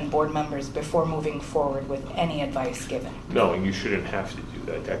 7 board members before moving forward with any advice given? No, and you shouldn't have to do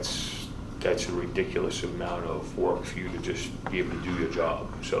that. That's a ridiculous amount of work for you to just be able to do your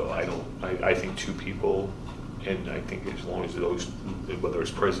job. So I think 2 people, and I think as long as those, whether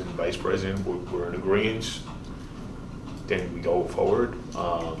it's president, vice president, we're in agreement, then we go forward.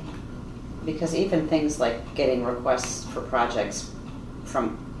 Because even things like getting requests for projects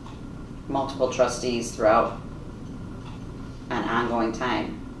from multiple trustees throughout an ongoing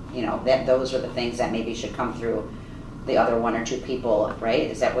time, that those are the things that maybe should come through the other 1 or 2 people, right?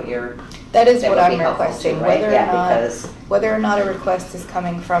 Is that what you're? That is that what would I'm be helpful requesting. too, right? Whether or not a request is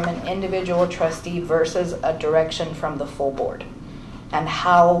coming from an individual trustee versus a direction from the full board, and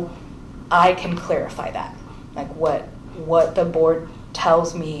how I can clarify that, like what the board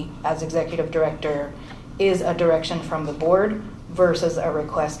tells me as executive director is a direction from the board versus a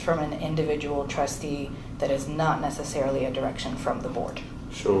request from an individual trustee that is not necessarily a direction from the board.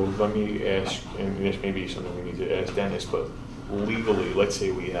 So let me ask, and this may be something we need to ask Dennis, but legally, let's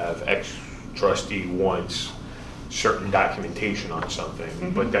say we have X trustee wants certain documentation on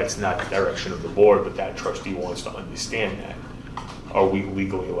something, but that's not the direction of the board, but that trustee wants to understand that. Are we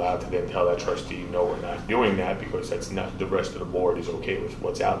legally allowed to then tell that trustee, no, we're not doing that because that's not, the rest of the board is okay with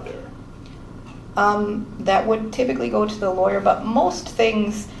what's out there? That would typically go to the lawyer, but most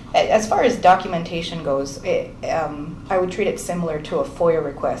things, as far as documentation goes, I would treat it similar to a FOIA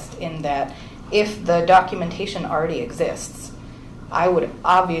request in that if the documentation already exists, I would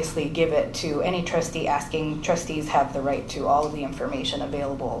obviously give it to any trustee asking. Trustees have the right to all of the information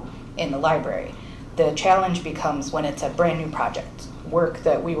available in the library. The challenge becomes when it's a brand new project, work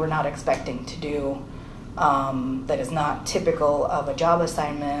that we were not expecting to do, that is not typical of a job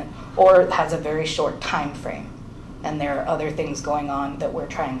assignment or has a very short time frame. And there are other things going on that we're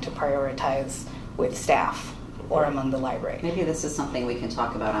trying to prioritize with staff or among the library. Maybe this is something we can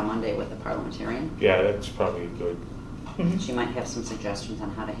talk about on Monday with the parliamentarian. Yeah, that's probably good. Mm-hmm. She might have some suggestions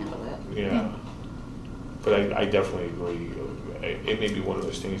on how to handle it. Yeah. But I definitely agree. It may be one of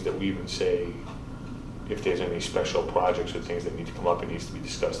those things that we even say, if there's any special projects or things that need to come up, it needs to be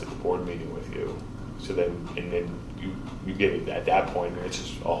discussed at the board meeting with you. So then, and then you get it at that point, and it's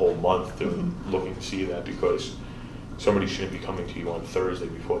just a whole month to looking to see that, because somebody shouldn't be coming to you on Thursday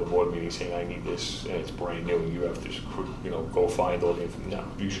before the board meeting saying, I need this, and it's brand new, and you have to, go find all the information.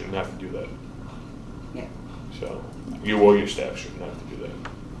 No, you shouldn't have to do that. Yeah. So you or your staff shouldn't have to do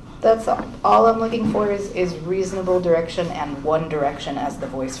that. That's all I'm looking for is reasonable direction and one direction as the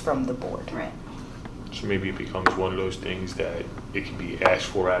voice from the board. Right. So maybe it becomes one of those things that it can be asked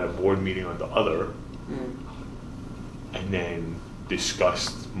for at a board meeting on the other, and then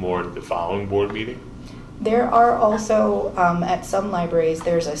discussed more at the following board meeting. There are also, at some libraries,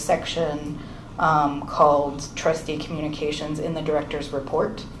 there's a section called Trustee Communications in the Director's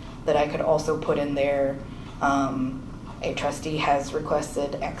Report that I could also put in there. A trustee has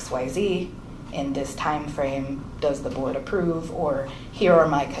requested XYZ in this time frame. Does the board approve? Or here are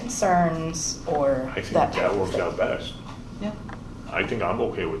my concerns, or I think that works out best. Yeah. I think I'm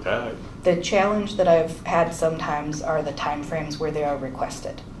okay with that. The challenge that I've had sometimes are the time frames where they are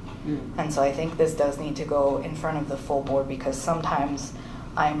requested. And so I think this does need to go in front of the full board, because sometimes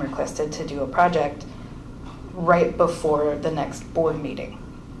I'm requested to do a project right before the next board meeting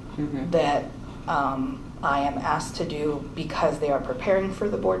that I am asked to do because they are preparing for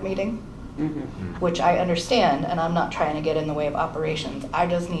the board meeting, which I understand, and I'm not trying to get in the way of operations. I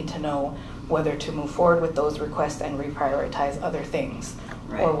just need to know whether to move forward with those requests and reprioritize other things,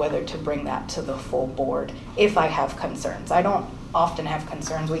 or whether to bring that to the full board if I have concerns. I don't often have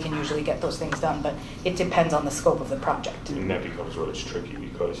concerns. We can usually get those things done, but it depends on the scope of the project. And that becomes where it's tricky,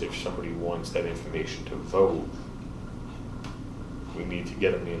 because if somebody wants that information to vote, we need to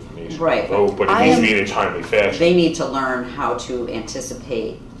get them the information to vote, but it needs to be in a timely fashion. They need to learn how to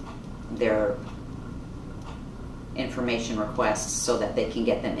anticipate their information requests so that they can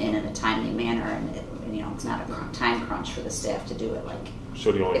get them in a timely manner, and it's not a time crunch for the staff to do it. Like,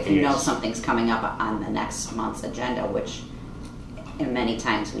 so the only if thing you know is, something's coming up on the next month's agenda, which many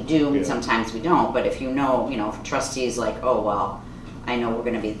times we do, and sometimes we don't, but if if trustees like, oh, well, I know we're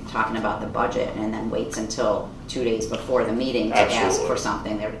going to be talking about the budget, and then waits until 2 days before the meeting to ask for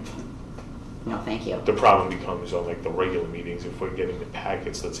something, they're, no, thank you. the problem becomes on like the regular meetings, if we're getting the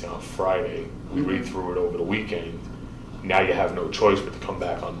packets, let's say on Friday, we read through it over the weekend, now you have no choice but to come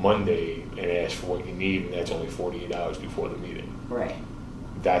back on Monday and ask for what you need, and that's only 48 hours before the meeting. Right.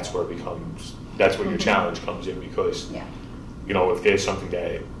 That's where your challenge comes in, because if there's something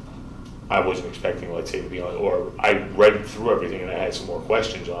that I wasn't expecting, let's say, to be on, or I read through everything and I had some more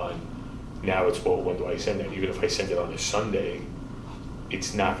questions on. Now it's, well, when do I send it? Even if I send it on a Sunday,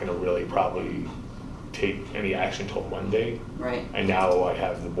 it's not going to really probably take any action till Monday. Right. And now I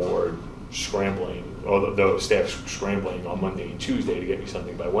have the board scrambling, or the staff scrambling on Monday and Tuesday to get me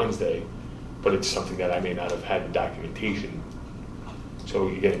something by Wednesday, but it's something that I may not have had documentation. So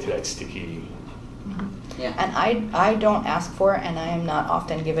you get into that sticky. Yeah. And I don't ask for, and I am not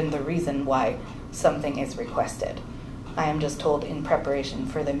often given the reason why something is requested. I am just told in preparation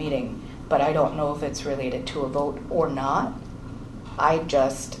for the meeting, but I don't know if it's related to a vote or not. I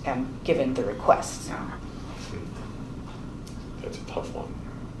just am given the request. That's a tough one.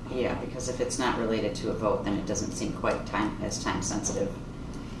 Yeah, because if it's not related to a vote, then it doesn't seem quite as time sensitive.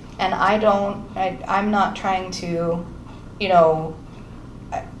 And I'm not trying to,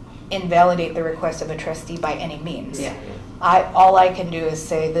 invalidate the request of a trustee by any means. Yeah. All I can do is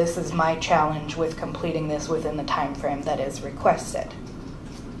say this is my challenge with completing this within the time frame that is requested.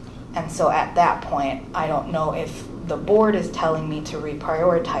 And so at that point, I don't know if the board is telling me to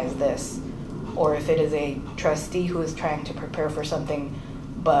reprioritize this, or if it is a trustee who is trying to prepare for something,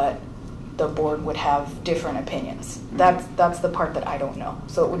 but the board would have different opinions. That's the part that I don't know.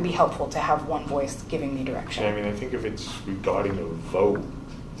 So it would be helpful to have one voice giving me direction. I mean, I think if it's regarding a vote,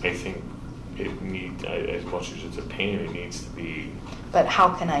 I think it needs, as much as it's a pain, it needs to be. But how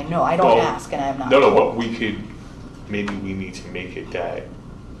can I know? I don't ask, and I'm not. No, but maybe we need to make it that,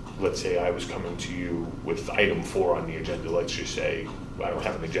 let's say I was coming to you with item 4 on the agenda, let's just say, I don't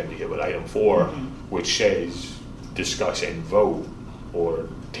have an agenda here, but item 4, which says discuss and vote or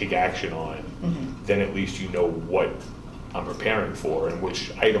take action on, then at least you know what I'm preparing for and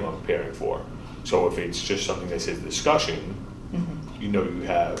which item I'm preparing for. So if it's just something that says discussion, you know you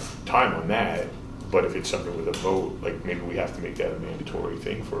have time on that, but if it's something with a vote, like maybe we have to make that a mandatory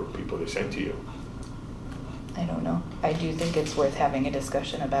thing for people to send to you. I don't know. I do think it's worth having a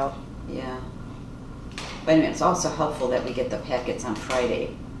discussion about. Yeah. But anyway, it's also helpful that we get the packets on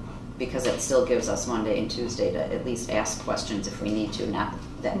Friday, because it still gives us Monday and Tuesday to at least ask questions if we need to. Not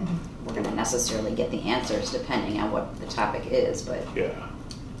that we're going to necessarily get the answers depending on what the topic is, but Yeah.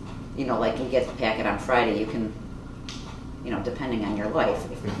 Like you get the packet on Friday, you can, depending on your life,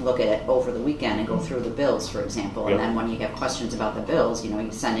 look at it over the weekend and go through the bills, for example. And then when you have questions about the bills,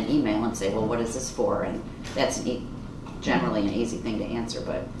 you send an email and say, well, what is this for? And that's generally an easy thing to answer,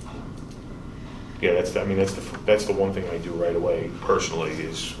 but. Yeah, that's the one thing I do right away personally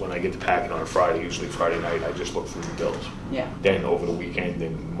is when I get the packet on a Friday, usually Friday night, I just look through the bills. Yeah. Then over the weekend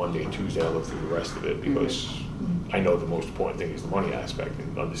and Monday and Tuesday, I look through the rest of it because I know the most important thing is the money aspect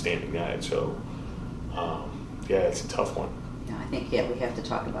and understanding that. So, yeah, it's a tough one. Yeah, I think, we have to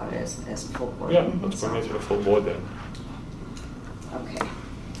talk about it as a full board. Yeah, let's bring it to the full board then. Okay.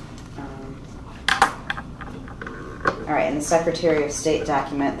 All right, in the Secretary of State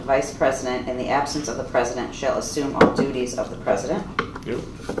document, the Vice President, in the absence of the President, shall assume all duties of the President. Yep.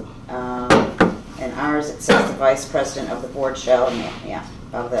 In ours, it says the Vice President of the Board shall, in the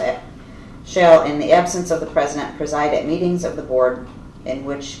absence of the President, preside at meetings of the Board, in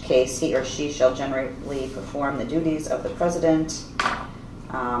which case he or she shall generally perform the duties of the President.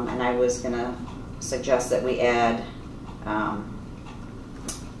 And I was going to suggest that we add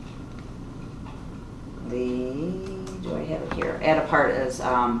do I have it here? Add a part as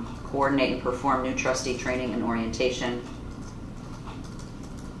coordinate and perform new trustee training and orientation.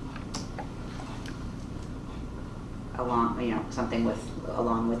 Along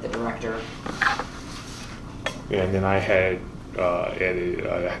with the director. Yeah, and then I had added,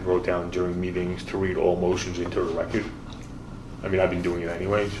 I wrote down during meetings to read all motions into the record. I mean, I've been doing it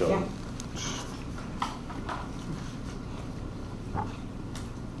anyway, so. Yeah.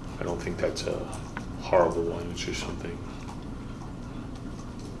 I don't think that's a horrible one, it's just something.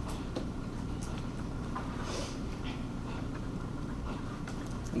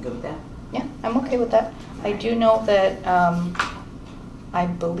 You good with that? Yeah, I'm okay with that. I do know that I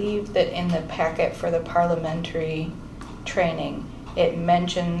believe that in the packet for the parliamentary training, it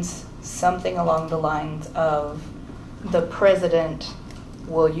mentions something along the lines of the President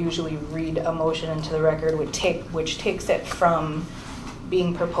will usually read a motion into the record, which takes it from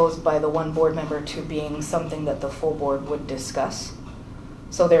being proposed by the one board member to being something that the full board would discuss.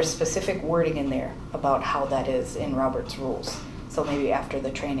 So there's specific wording in there about how that is in Robert's rules. So maybe after the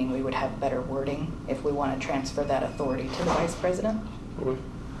training we would have better wording if we want to transfer that authority to the Vice President.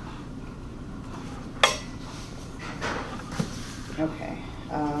 Okay.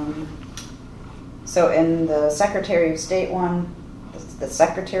 So in the Secretary of State one, the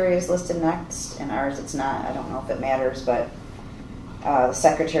Secretary is listed next. In ours it's not. I don't know if it matters, but The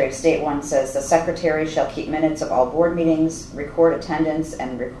Secretary of State one says, the Secretary shall keep minutes of all board meetings, record attendance,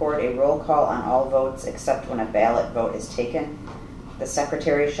 and record a roll call on all votes except when a ballot vote is taken. The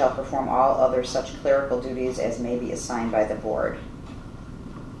Secretary shall perform all other such clerical duties as may be assigned by the board.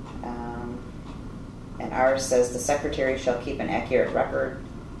 And ours says, the Secretary shall keep an accurate record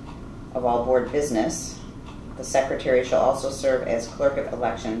of all board business. The Secretary shall also serve as clerk of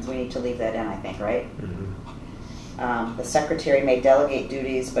elections. We need to leave that in, I think, right? Mm-hmm. The Secretary may delegate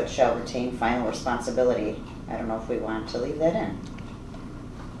duties but shall retain final responsibility. I don't know if we want to leave that in,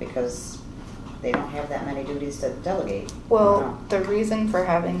 because they don't have that many duties to delegate. Well, the reason for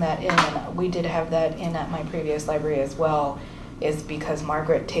having that in, and we did have that in at my previous library as well, is because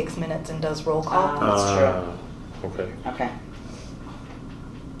Margaret takes minutes and does roll call. That's true. Okay. Okay.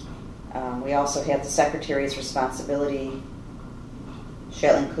 We also have the Secretary's responsibility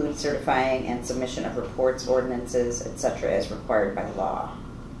shall include certifying and submission of reports, ordinances, etc. as required by law.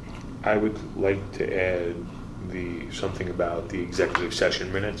 I would like to add something about the executive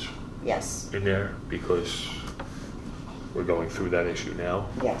session minutes Yes. in there, because we're going through that issue now.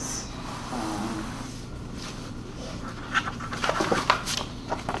 Yes.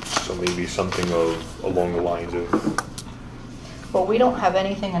 So maybe something along the lines of, Well, we don't have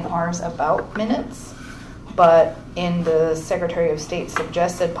anything in ours about minutes, but in the Secretary of State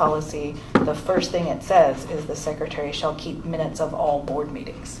suggested policy, the first thing it says is the Secretary shall keep minutes of all board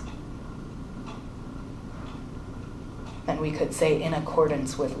meetings. And we could say in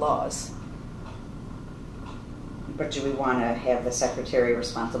accordance with laws. But do we want to have the Secretary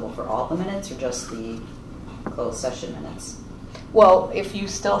responsible for all the minutes or just the closed session minutes? Well, if you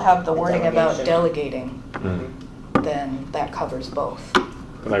still have the wording about Delegation. delegating, then that covers both.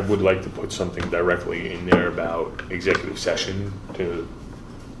 but I would like to put something directly in there about executive session to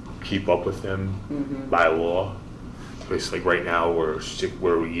keep up with them Mhm. by law. Because like right now, we're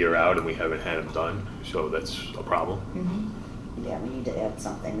a year out and we haven't had them done, so that's a problem. Mm-hmm. Yeah, we need to add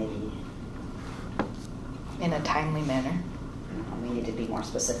something, maybe, In a timely manner. we need to be more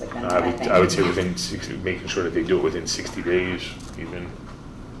specific than that, I think. I would say within 60, making sure that they do it within 60 days, even.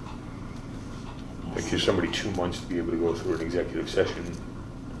 Like gives somebody 2 months to be able to go through an executive session.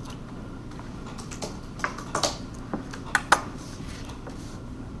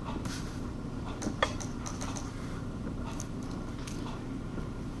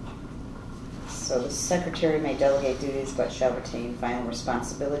 So the Secretary may delegate duties but shall retain final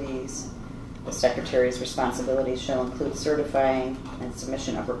responsibilities. The Secretary's responsibilities shall include certifying and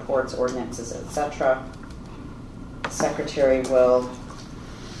submission of reports, ordinances, etc. The Secretary will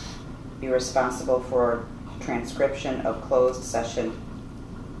be responsible for transcription of closed session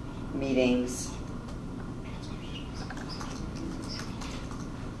meetings.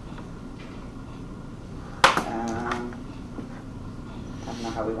 I don't know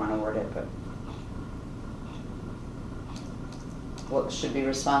how we want to word it, but what should be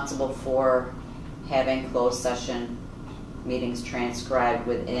responsible for having closed session meetings transcribed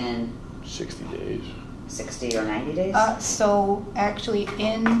within 60 days. 60 or 90 days? So actually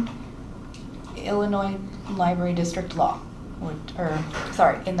in Illinois Library District Law,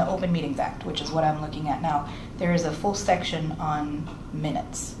 in the Open Meetings Act, which is what I'm looking at now, there is a full section on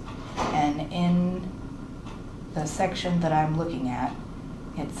minutes. And in the section that I'm looking at,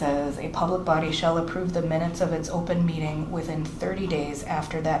 it says, a public body shall approve the minutes of its open meeting within 30 days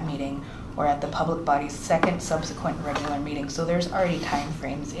after that meeting or at the public body's second subsequent regular meeting. So there's already time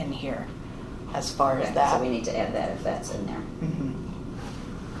frames in here as far as Okay, that. so we need to add that if that's in there. Mhm.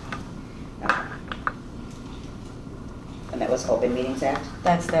 Okay. And that was Open Meetings Act?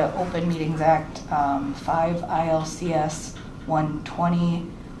 That's the Open Meetings Act, 5 ILCS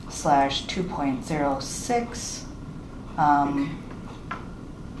 120/2.06.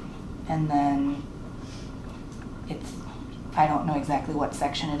 And then I don't know exactly what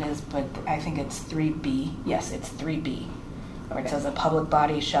section it is, but I think it's 3B. Yes, it's 3B. Where it says a public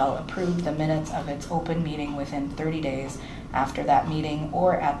body shall approve the minutes of its open meeting within 30 days after that meeting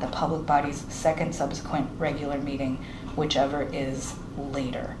or at the public body's second subsequent regular meeting, whichever is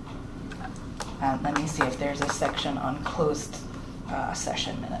later. Let me see if there's a section on closed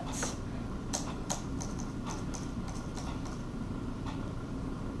session minutes.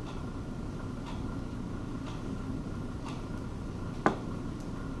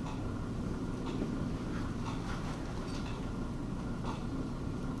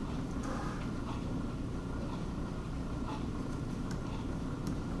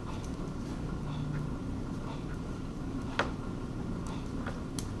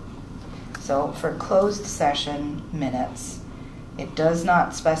 So for closed session minutes, it does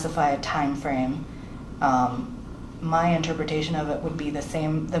not specify a time frame, my interpretation of it would be the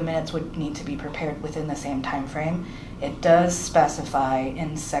same. The minutes would need to be prepared within the same time frame. It does specify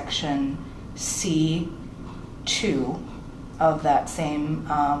in section C2 of that same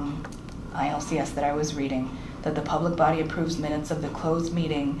ILCS that I was reading, that the public body approves minutes of the closed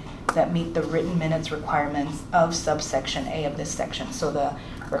meeting that meet the written minutes requirements of subsection A of this section. So the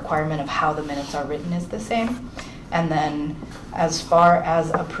requirement of how the minutes are written is the same. And then as far as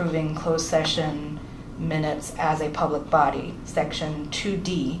approving closed session minutes as a public body, section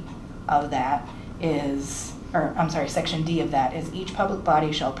 2D of that is, or I'm sorry, section D of that is, each public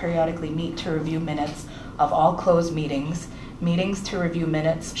body shall periodically meet to review minutes of all closed meetings. Meetings to review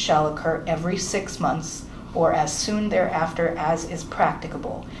minutes shall occur every 6 months or as soon thereafter as is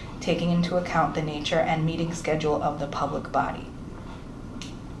practicable, taking into account the nature and meeting schedule of the public body.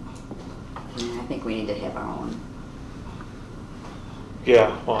 I think we need to have our own.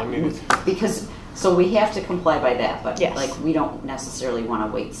 Yeah, well, I mean, Because, so we have to comply by that, but Yes. like, we don't necessarily want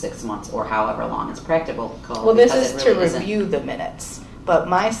to wait 6 months or however long it's practical. Well, this because is it to really isn't. review the minutes, but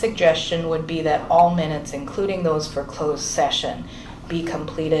my suggestion would be that all minutes, including those for closed session, be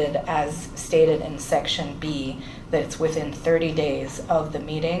completed as stated in section B, that it's within 30 days of the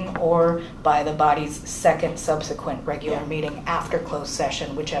meeting or by the body's second subsequent regular Yeah. meeting after closed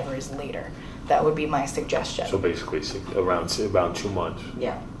session, whichever is later. That would be my suggestion. so basically around 2 months.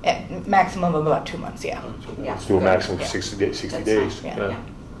 Yeah, At maximum of about 2 months, yeah. So Yeah. let's do a maximum of Yeah. 60 days. 60 That's days. fine. Yeah.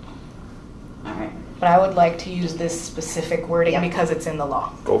 all right. But I would like to use this specific wording Yeah. because it's in the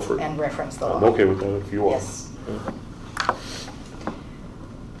law Go for it. and reference the law. I'm okay with that if you are. Yes.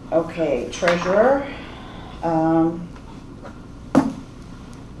 Okay, treasurer.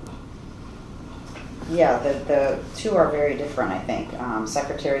 Yeah, the two are very different, I think.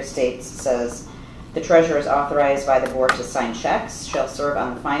 Secretary of State says, the treasurer is authorized by the board to sign checks, shall serve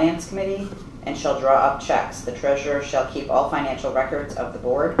on the finance committee, and shall draw up checks. The treasurer shall keep all financial records of the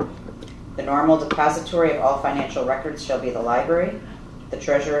board. The normal depository of all financial records shall be the library. The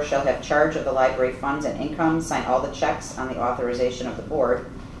treasurer shall have charge of the library funds and income, sign all the checks on the authorization of the board,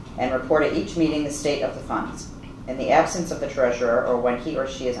 and report at each meeting the state of the funds. In the absence of the treasurer, or when he or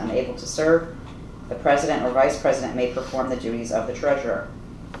she is unable to serve, the president or vice president may perform the duties of the treasurer.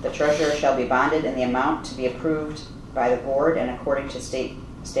 The treasurer shall be bonded in the amount to be approved by the board and according to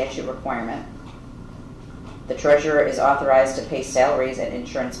statute requirement. The treasurer is authorized to pay salaries and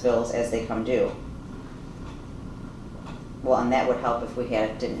insurance bills as they come due. Well, and that would help if we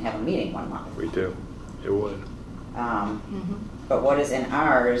didn't have a meeting 1 month. We do. It would. But what is in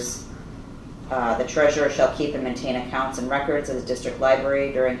ours, the treasurer shall keep and maintain accounts and records of the district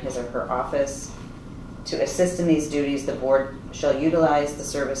library during his or her office. To assist in these duties, the board shall utilize the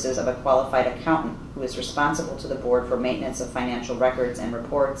services of a qualified accountant who is responsible to the board for maintenance of financial records and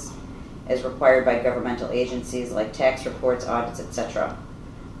reports as required by governmental agencies like tax reports, audits, etc.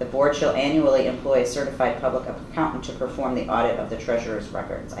 The board shall annually employ a certified public accountant to perform the audit of the treasurer's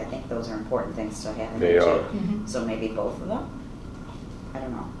records. I think those are important things to have in They there are. too. So maybe both of them? I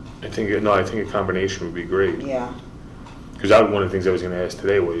don't know. I think a combination would be great. Yeah. Because one of the things I was going to ask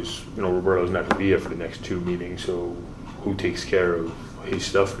today was, Roberto's not going to be here for the next 2 meetings, so who takes care of his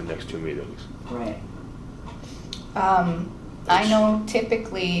stuff for the next 2 meetings? Right. I know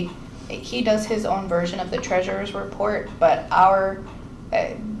typically he does his own version of the treasurer's report, but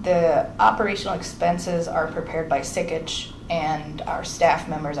the operational expenses are prepared by Sickich, and our staff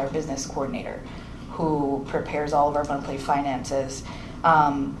members, our business coordinator, who prepares all of our monthly finances.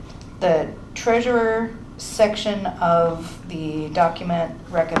 The treasurer section of the document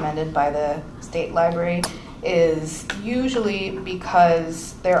recommended by the state library is usually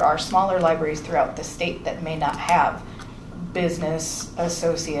because there are smaller libraries throughout the state that may not have business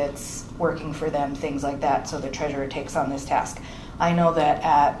associates working for them, things like that, so the treasurer takes on this task. I know that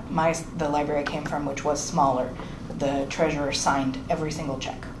at the library I came from, which was smaller, the treasurer signed every single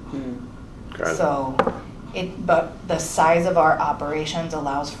check. Got it. So but the size of our operations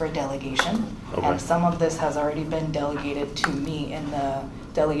allows for delegation, Okay. and some of this has already been delegated to me in the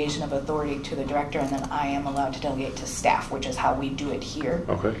delegation of authority to the director, and then I am allowed to delegate to staff, which is how we do it here.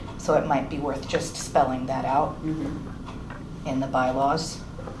 Okay. So it might be worth just spelling that out in the bylaws.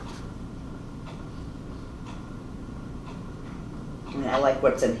 I mean, I like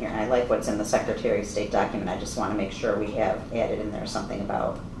what's in here, and I like what's in the Secretary of State document. I just want to make sure we have added in there something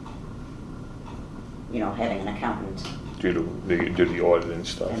about, having an accountant Do the audit and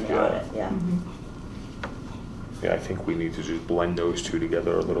stuff. and the yeah. audit, yeah. Yeah, I think we need to just blend those two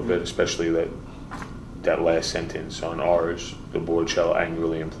together a little bit, especially that last sentence on ours. The board shall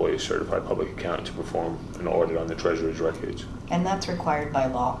annually employ a certified public accountant to perform an audit on the treasurer's records. And that's required by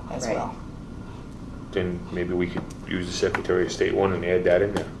law as Right. well. then maybe we could use the Secretary of State one and add that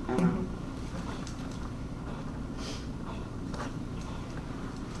in there. Mhm.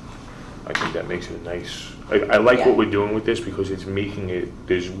 I think that makes it a nice, I like Yeah. what we're doing with this because it's making it,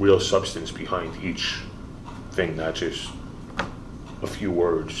 there's real substance behind each thing, not just a few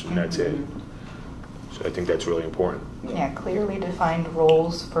words and that's it. So I think that's really important. Yeah, clearly defined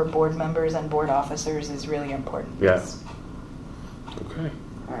roles for board members and board officers is really important. Yeah. Okay.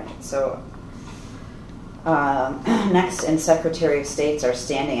 All right, so next in Secretary of State's are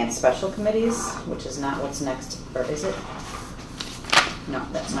standing and special committees, which is not what's next, or is it? No,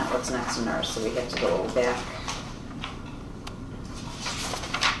 that's not what's next in ours, so we have to go back,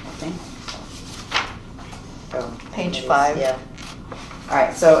 I think. Oh, Page committees, 5. Yeah. All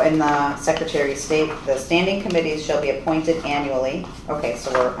right, so in the Secretary of State, the standing committees shall be appointed annually. Okay,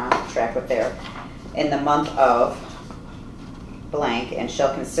 so we're on track with there. In the month of blank, and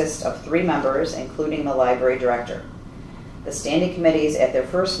shall consist of 3 members, including the library director. The standing committees at their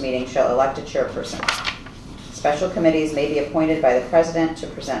first meeting shall elect a chairperson. Special committees may be appointed by the president to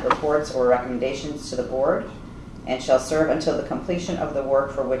present reports or recommendations to the board, and shall serve until the completion of the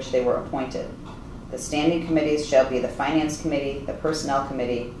work for which they were appointed. The standing committees shall be the Finance Committee, the Personnel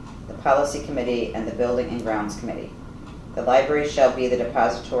Committee, the Policy Committee, and the Building and Grounds Committee. The library shall be the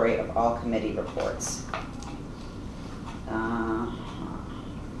depository of all committee reports.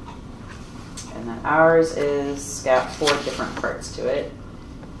 And then ours is got 4 different parts to it.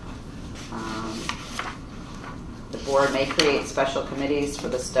 The board may create special committees for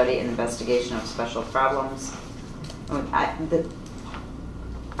the study and investigation of special problems.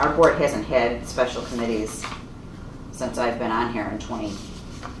 Our board hasn't had special committees since I've been on here in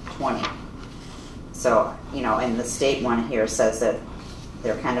 2020. So, you know, and the state one here says that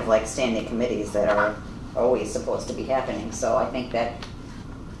they're kind of like standing committees that are always supposed to be happening. So I think that,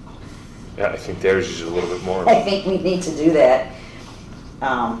 Yeah, I think theirs is a little bit more. I think we need to do that.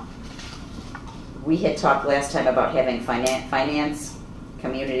 We had talked last time about having finance,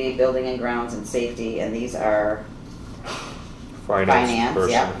 community, building and grounds, and safety, and these are finance,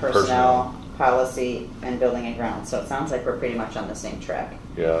 personnel, policy, and building and grounds. So it sounds like we're pretty much on the same track.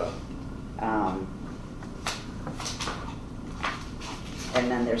 Yeah. And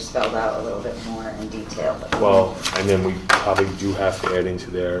then they're spelled out a little bit more in detail. Well, and then we probably do have to add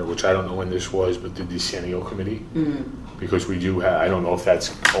into there, which I don't know when this was, but the decennial committee. Mm-hmm. Because we do have, I don't know if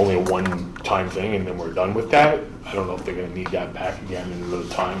that's only a one-time thing and then we're done with that. I don't know if they're gonna need that back again in another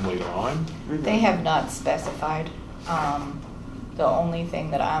time later on. Mm-hmm. They have not specified. The only thing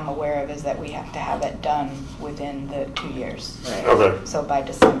that I'm aware of is that we have to have it done within the 2 years. Right. Okay. So by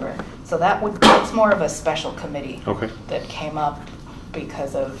December. So that's more of a special committee. Okay. That came up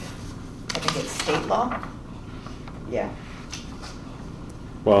because of, I think it's state law. Yeah.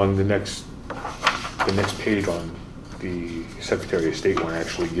 Well, and the next page on the Secretary of State one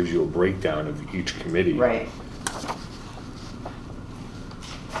actually gives you a breakdown of each committee. Right.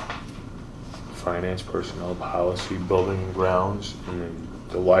 Finance, personnel, policy, building and grounds, and then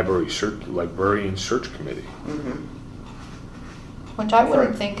the librarian search committee. Mm-hmm. Which I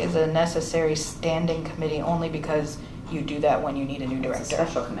wouldn't think is a necessary standing committee, only because you do that when you need a new director. It's a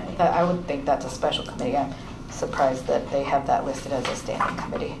special committee. I would think that's a special committee. I'm surprised that they have that listed as a standing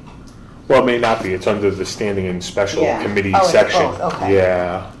committee. Well, it may not be. It's under the standing and special Yeah. committee Oh, it's section. both, okay.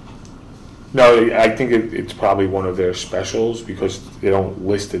 Yeah. No, I think it's probably one of their specials because they don't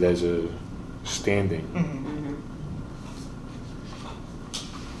list it as a standing. Mm-hmm.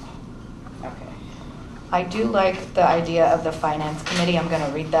 Okay. I do like the idea of the finance committee. I'm going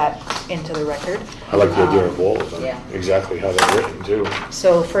to read that into the record. I like the idea of all of them. Yeah. Exactly how they're written too.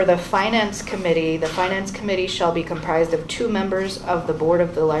 So for the finance committee shall be comprised of 2 members of the board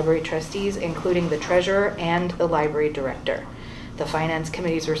of the library trustees, including the treasurer and the library director. The finance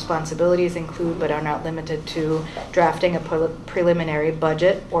committee's responsibilities include, but are not limited to, drafting a preliminary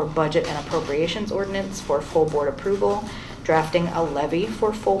budget or budget and appropriations ordinance for full board approval, drafting a levy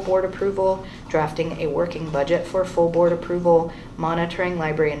for full board approval, drafting a working budget for full board approval, monitoring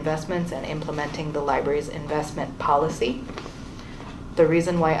library investments, and implementing the library's investment policy. The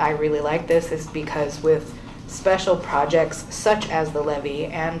reason why I really like this is because with special projects such as the levy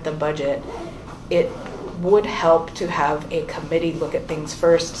and the budget, it would help to have a committee look at things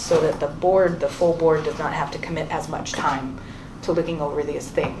first so that the full board does not have to commit as much time to looking over these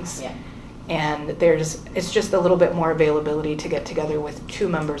things. Yeah. And it's just a little bit more availability to get together with 2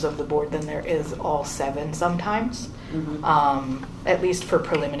 members of the board than there is all 7 sometimes, at least for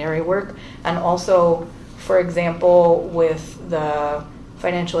preliminary work. And also, for example, with the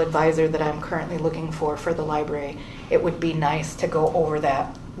financial advisor that I'm currently looking for the library, it would be nice to go over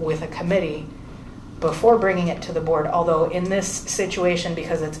that with a committee before bringing it to the board, although in this situation,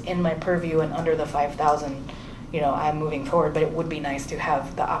 because it's in my purview and under the 5,000, I'm moving forward, but it would be nice to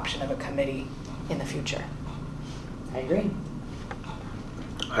have the option of a committee in the future. I agree.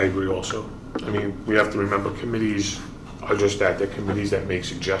 I agree also. I mean, we have to remember committees are just that. They're committees that make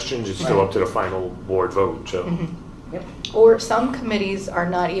suggestions. It's still Right. up to the final board vote, so. Yep. Or some committees are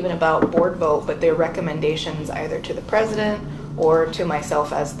not even about board vote, but they're recommendations either to the president or to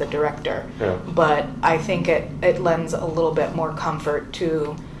myself as the director. Yeah. But I think it lends a little bit more comfort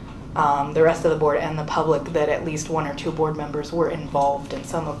to the rest of the board and the public that at least one or two board members were involved in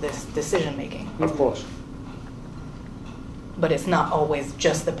some of this decision making. Of course. But it's not always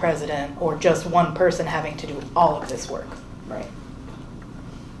just the president or just one person having to do all of this work. Right.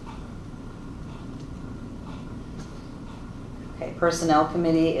 Okay, Personnel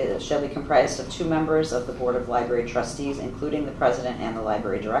Committee shall be comprised of 2 members of the Board of Library Trustees, including the President and the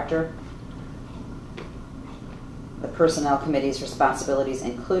Library Director. The Personnel Committee's responsibilities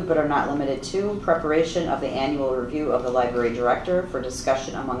include, but are not limited to, preparation of the annual review of the Library Director for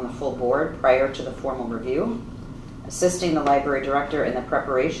discussion among the full board prior to the formal review, assisting the Library Director in the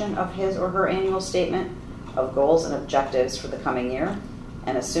preparation of his or her annual statement of goals and objectives for the coming year,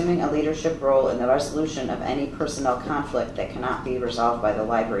 and assuming a leadership role in the resolution of any personnel conflict that cannot be resolved by the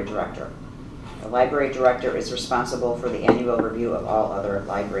Library Director. The Library Director is responsible for the annual review of all other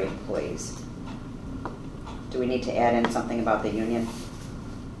library employees. Do we need to add in something about the union?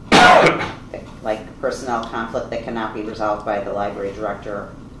 Like personnel conflict that cannot be resolved by the Library Director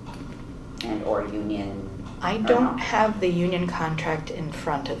and or union? I or don't no? have the union contract in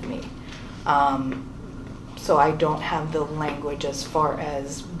front of me. So I don't have the language as far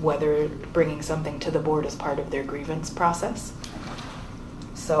as whether bringing something to the board is part of their grievance process.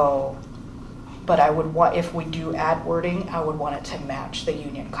 So, but I would want, if we do add wording, I would want it to match the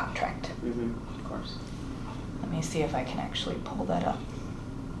union contract. Of course. Let me see if I can actually pull that up.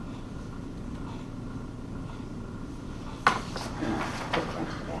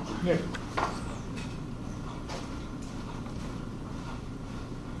 Yeah.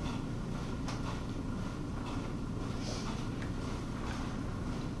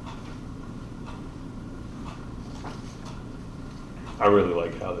 I really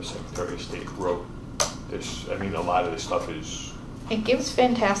like how the Secretary of State wrote this. I mean, a lot of this stuff is... It gives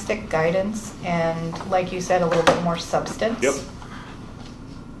fantastic guidance and, like you said, a little bit more substance. Yep.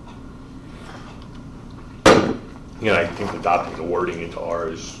 You know, I think adopting the wording into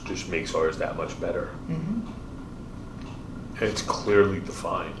ours just makes ours that much better. Mm-hmm. And it's clearly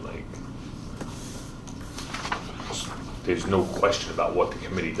defined, like, there's no question about what the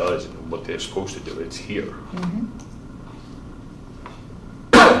committee does and what they're supposed to do. It's here. Mm-hmm.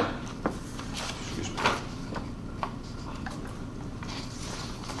 Excuse me.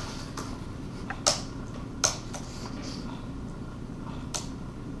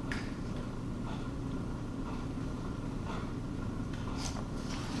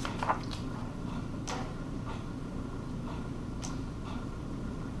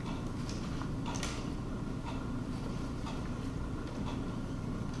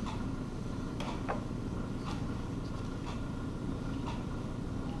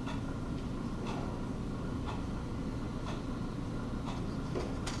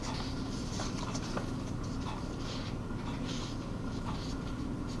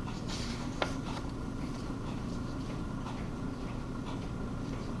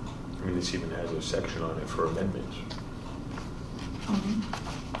 I mean, this even has a section on it for amendments. Mm-hmm.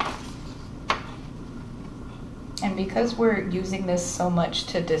 And because we're using this so much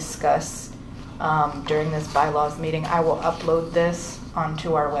to discuss during this bylaws meeting, I will upload this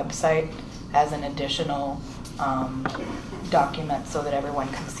onto our website as an additional document so that everyone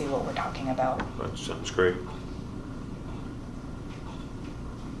can see what we're talking about. That sounds great.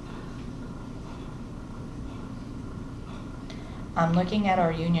 I'm looking at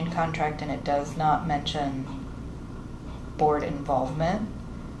our union contract and it does not mention board involvement.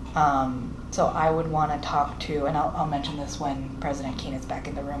 So I would want to talk to, and I'll mention this when President Keene is back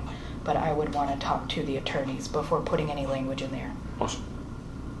in the room, but I would want to talk to the attorneys before putting any language in there. Awesome.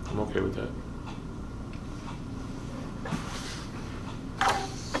 I'm okay with that.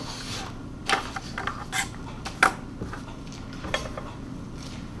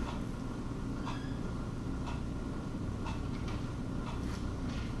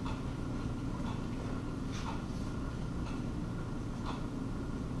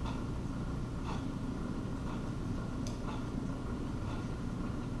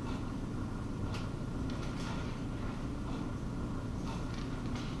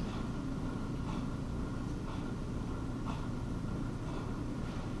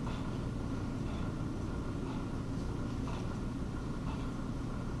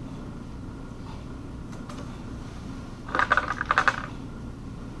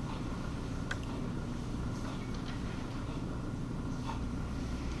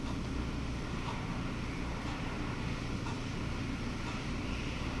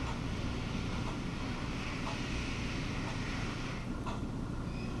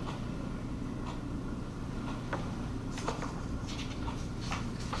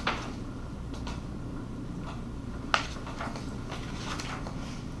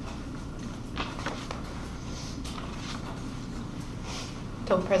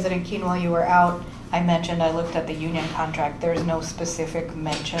 told President Keene while you were out, I mentioned I looked at the union contract. There's no specific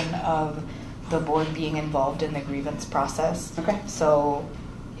mention of the board being involved in the grievance process. Okay. So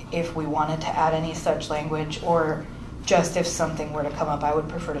if we wanted to add any such language, or just if something were to come up, I would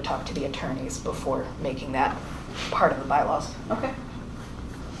prefer to talk to the attorneys before making that part of the bylaws. Okay.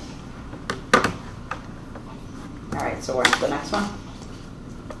 All right, so where's the next one?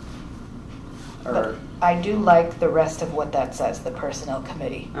 But I do like the rest of what that says, the personnel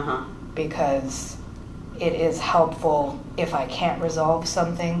committee, because it is helpful if I can't resolve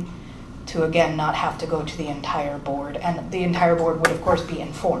something to, again, not have to go to the entire board. And the entire board would, of course, be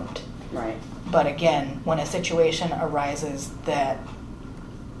informed. Right. But again, when a situation arises that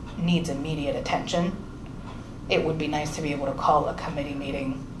needs immediate attention, it would be nice to be able to call a committee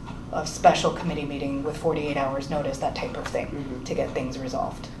meeting, a special committee meeting with 48 hours notice, that type of thing, to get things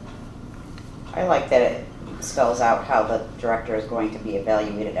resolved. I like that it spells out how the director is going to be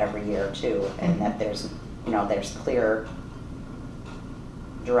evaluated every year too, and that there's, there's clear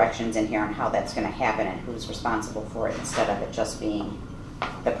directions in here on how that's going to happen and who's responsible for it, instead of it just being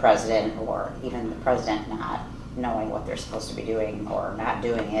the president, or even the president not knowing what they're supposed to be doing or not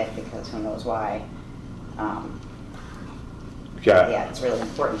doing it because who knows why. Yeah, it's really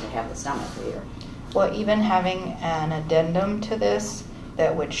important to have this done every year. Well, even having an addendum to this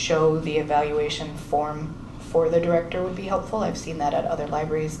that would show the evaluation form for the director would be helpful. I've seen that at other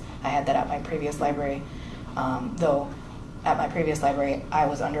libraries. I had that at my previous library, though at my previous library I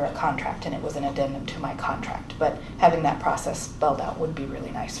was under a contract and it was an addendum to my contract. But having that process spelled out would be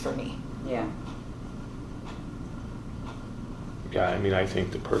really nice for me. Yeah. Yeah, I mean, I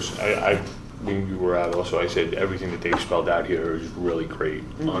think the person, when you were out also, I said everything that they've spelled out here is really great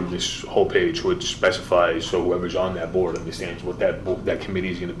on this whole page, which specifies so whoever's on that board understands what that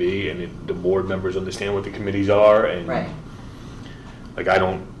committee is going to be, and the board members understand what the committees are. And right. Like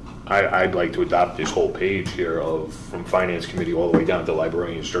I'd like to adopt this whole page here of from finance committee all the way down to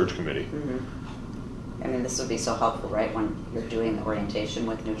librarian search committee. I mean, this would be so helpful, right, when you're doing the orientation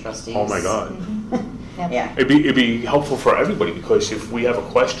with new trustees. Oh my God. Yep. Yeah. It'd be helpful for everybody, because if we have a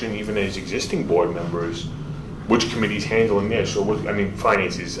question, even as existing board members, which committee's handling this, or what, I mean,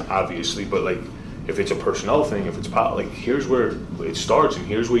 finance is obviously, but like if it's a personnel thing, if it's like here's where it starts and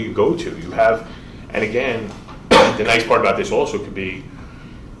here's where you go to. You have, and again, the nice part about this also could be,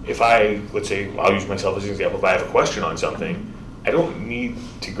 if let's say, I'll use myself as an example, if I have a question on something, I don't need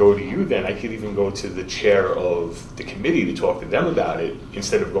to go to you then. I could even go to the chair of the committee to talk to them about it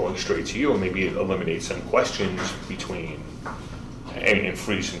instead of going straight to you, and maybe it eliminates some questions between and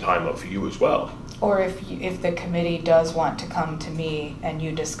free some time up for you as well. Or if the committee does want to come to me and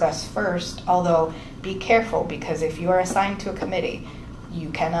you discuss first, although be careful, because if you are assigned to a committee, you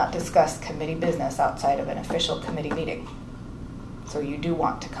cannot discuss committee business outside of an official committee meeting. So you do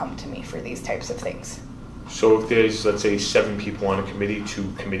want to come to me for these types of things. So if there's, let's say, 7 people on a committee,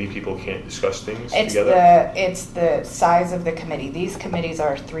 2 committee people can't discuss things together? It's the size of the committee. These committees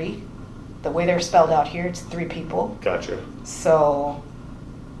are 3. The way they're spelled out here, it's 3 people. Gotcha. So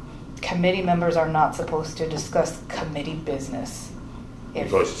committee members are not supposed to discuss committee business.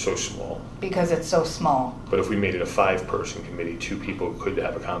 Because it's so small. Because it's so small. But if we made it a 5-person committee, 2 people could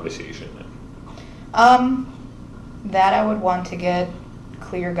have a conversation then? That I would want to get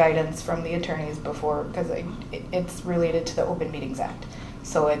clear guidance from the attorneys before, because it's related to the Open Meetings Act.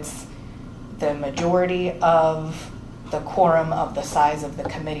 So it's the majority of the quorum of the size of the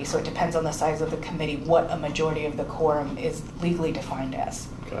committee. So it depends on the size of the committee what a majority of the quorum is legally defined as.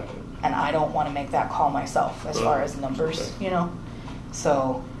 Gotcha. And I don't want to make that call myself as far as numbers, okay.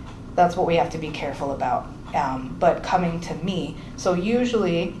 So that's what we have to be careful about. But coming to me, so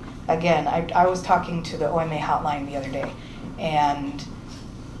usually, again, I was talking to the OMA hotline the other day, and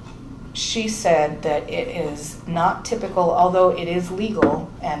she said that it is not typical, although it is legal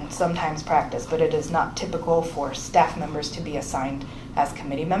and sometimes practiced, but it is not typical for staff members to be assigned as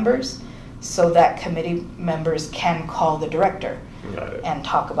committee members, so that committee members can call the director and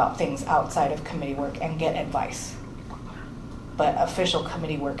talk about things outside of committee work and get advice. But official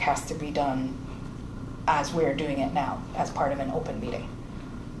committee work has to be done as we're doing it now, as part of an open meeting.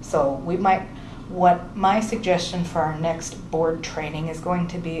 So what my suggestion for our next board training is going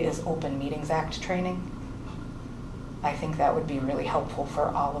to be is Open Meetings Act training. I think that would be really helpful for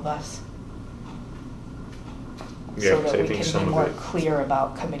all of us. Yeah, so that we I think can be more clear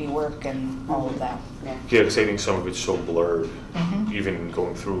about committee work and all of that. Yeah, because I think some of it's so blurred. Even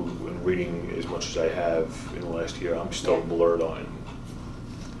going through and reading as much as I have in the last year, I'm still blurred on.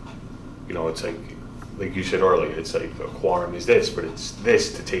 It's like like you said earlier, it's like a quorum is this, but it's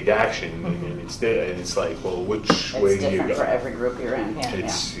this to take action, and it's there, and it's like, well, which way It's do you different go? for every group you're in. Yeah.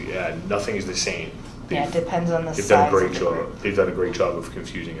 It's nothing is the same. Yeah, it depends on the They've size done a great of the job. group. They've done a great job of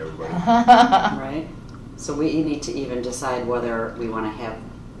confusing everybody. Right? So we need to even decide whether we want to have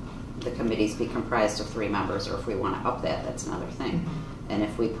the committees be comprised of 3 members, or if we want to up that, that's another thing. And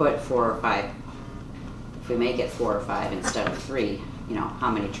if we put 4 or 5, if we make it 4 or 5 instead of 3, you know,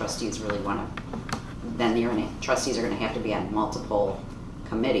 how many trustees really want to, then trustees are going to have to be on multiple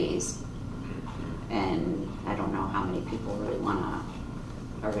committees. And I don't know how many people really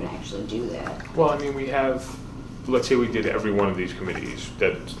are going to actually do that. Well, I mean, we have, let's say we did every one of these committees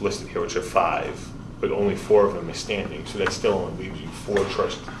that's listed here, which are 5, but only 4 of them is standing, so that still only leaves you 4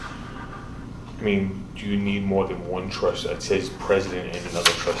 trustees. I mean, do you need more than one trustee? It says president and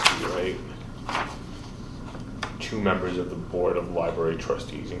another trustee, right? 2 members of the board of library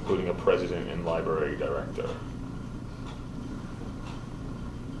trustees, including a president and library director.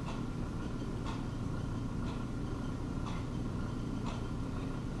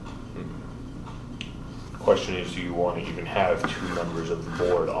 Question is, do you want to even have 2 members of the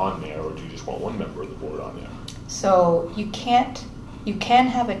board on there, or do you just want 1 member of the board on there? So you can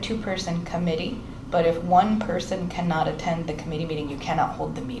have a 2-person committee, but if 1 person cannot attend the committee meeting, you cannot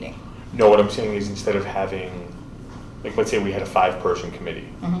hold the meeting. No, what I'm saying is, instead of having, like, let's say we had a 5-person committee,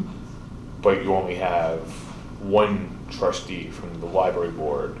 but you only have 1 trustee from the library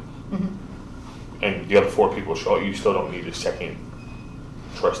board, and the other 4 people show up, you still don't need a second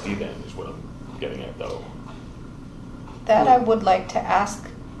trustee then, is what I'm getting at, though. That I would like to ask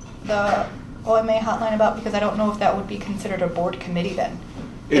the OMA hotline about, because I don't know if that would be considered a board committee then.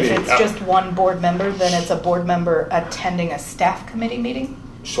 If it's just 1 board member, then it's a board member attending a staff committee meeting?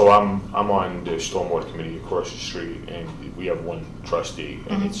 So I'm on the stormwater committee across the street, and we have 1 trustee,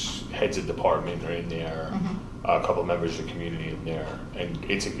 and it's heads of department are in there, a couple of members of the community in there, and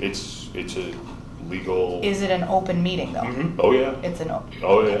it's a legal. Is it an open meeting though? Oh yeah. It's an open.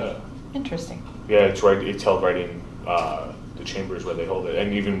 Oh yeah. Interesting. Yeah, it's right. It's held right in the chambers where they hold it,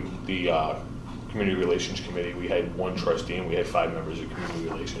 and even the community relations committee. We had 1 trustee, and we had 5 members of community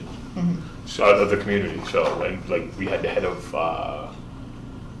relations, so of the community. So, and like we had the head of.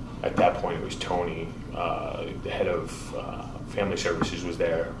 At that point, it was Tony, the head of family services was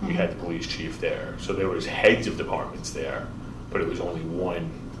there. We had the police chief there, so there was heads of departments there, but it was only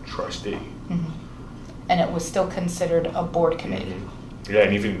 1 trustee. And it was still considered a board committee. Yeah,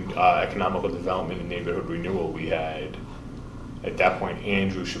 and even economical development and neighborhood renewal, we had, at that point,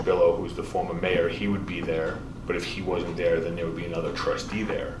 Andrew Shabillo, who was the former mayor, he would be there, but if he wasn't there, then there would be another trustee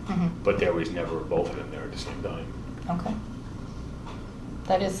there. But there was never both of them there at the same time. Okay.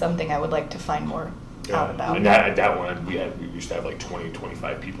 That is something I would like to find more out about. And at that one, we used to have like 20,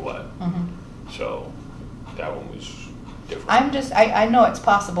 25 people at. So that one was different. I know it's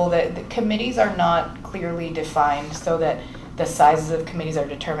possible that the committees are not clearly defined so that the sizes of committees are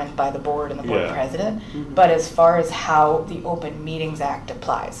determined by the board and the board president. But as far as how the Open Meetings Act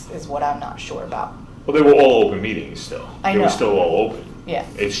applies is what I'm not sure about. Well, they were all open meetings still. I They know. were still all open. Yeah.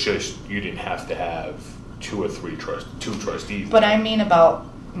 It's just you didn't have to have 2 or 3 2 trustees. But I mean about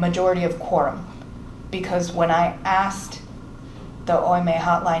majority of quorum, because when I asked the OMA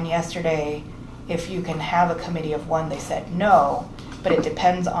hotline yesterday if you can have a committee of 1, they said no, but it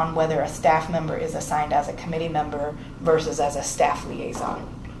depends on whether a staff member is assigned as a committee member versus as a staff liaison.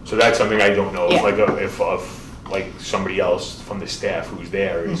 So that's something I don't know. Yeah. Like somebody else from the staff who's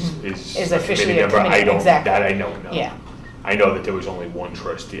there is a officially committee a member. committee, I don't. exactly. That I don't know. Yeah. I know that there was only 1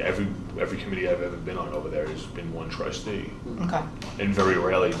 trustee. Every committee I've ever been on over there has been 1 trustee. Okay. And very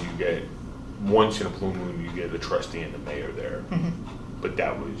rarely do you get, once in a blue moon, you get a trustee and the mayor there. But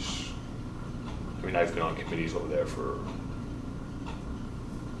that was, I mean, I've been on committees over there for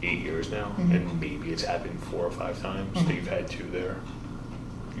 8 years now, and maybe it's happened 4 or 5 times that you've had 2 there.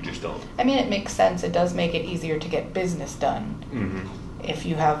 You just don't. I mean, it makes sense. It does make it easier to get business done if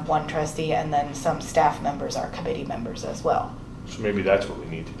you have 1 trustee and then some staff members are committee members as well. So maybe that's what we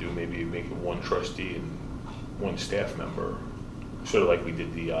need to do. Maybe make it 1 trustee and 1 staff member, sort of like we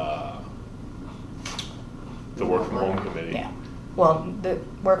did the work from home committee. Yeah. Well, the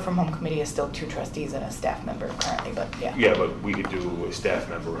work from home committee is still 2 trustees and a staff member currently, but yeah. Yeah, but we could do a staff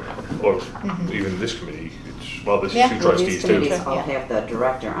member, or even this committee. This Yeah. is 2 Well, trustees these too. committees all have the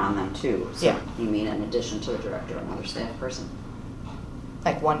director on them too. So Yeah. you mean in addition to the director, another staff person?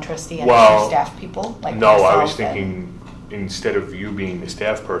 Like 1 trustee and Well, 2 staff people? Like No, I was myself and- thinking, instead of you being the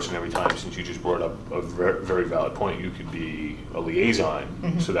staff person every time, since you just brought up a very valid point, you could be a liaison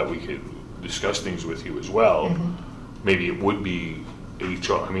so that we could discuss things with you as well. Maybe it would be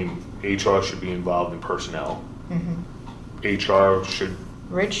HR, I mean, HR should be involved in personnel. Mm-hmm. HR should,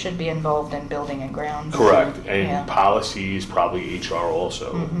 Rich should be involved in building and grounds. correct, and Yeah. policy is probably HR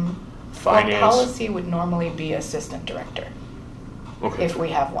also. Mhm. Finance. Well, policy would normally be assistant director, Okay. if we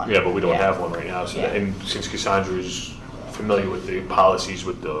have one. Yeah, but we don't Yeah. have one right now, so, Yeah. and since Cassandra is familiar with the policies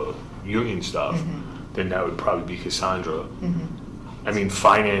with the union stuff, Mhm. then that would probably be Cassandra. Mhm. I mean,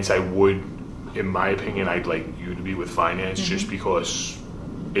 finance, I would, in my opinion, I'd like you to be with finance just Mhm. because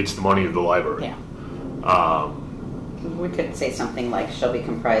it's the money of the library. Yeah. We could say something like, shall be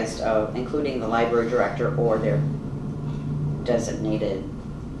comprised of, including the library director or their designated,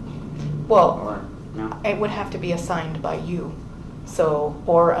 Well, or, no? it would have to be assigned by you, so,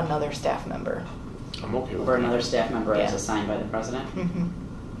 or another staff member. I'm okay with Or that. another staff member as Yeah. assigned by the president? Mhm.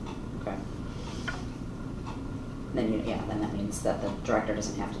 Okay. Then then that means that the director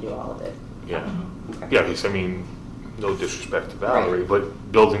doesn't have to do all of it. Yeah, Okay. yeah, because I mean, no disrespect to Valerie, Right.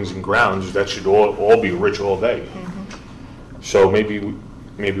 but buildings and grounds, that should all be rich all day. Mhm. So maybe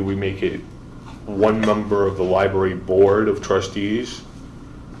we make it one member of the library board of trustees.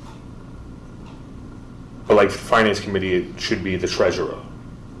 But like the finance committee, it should be the treasurer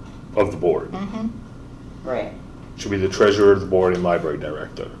of the board. Mhm. Right. Should be the treasurer of the board and library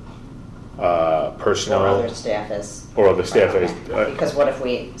director. Or Personnel, other staff is. or other staff Okay. is, Because what if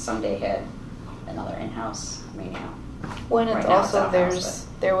we someday had another in-house, I mean, When Right it's now it's also, outhouse,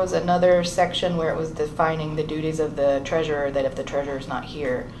 there was another section where it was defining the duties of the treasurer, that if the treasurer's not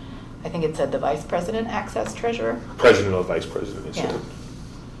here, I think it said the vice president acts as treasurer. president or vice president instead. Yeah.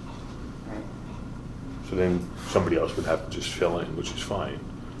 right. So then somebody else would have to just fill in, which is fine.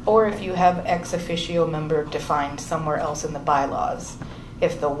 Or if you have ex officio member defined somewhere else in the bylaws,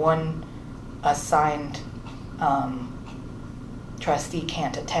 if the one assigned trustee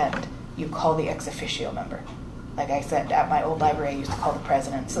can't attend, you call the ex officio member. Like I said, at my old library, I used to call the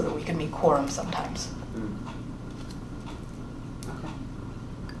president so that we could meet quorum sometimes. Mm.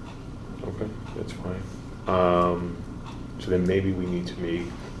 Okay. Okay, that's fine. So then maybe we need to make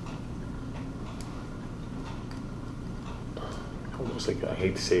almost like, I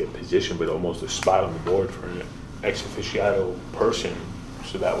hate to say a position, but almost a spot on the board for an ex officiato person.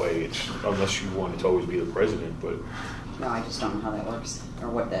 So that way it's, unless you want it to always be the president, but, No, I just don't know how that works, or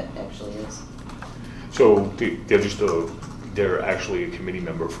what that actually is. so they're actually a committee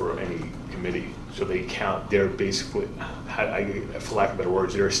member for any committee. So they count, they're basically, for lack of better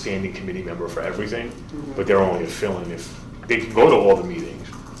words, they're a standing committee member for everything, Mhm. but they're only a fill-in if, they can go to all the meetings,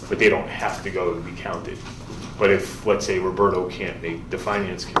 but they don't have to go to be counted. But if, let's say Roberto can't make the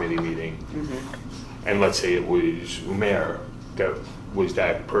finance committee meeting, Mm-hmm. and let's say it was Umair, that was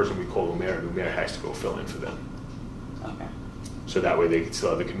that person we call Umair, and Umair has to go fill in for them. Okay. So that way they can still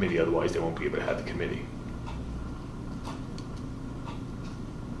have the committee, otherwise they won't be able to have the committee.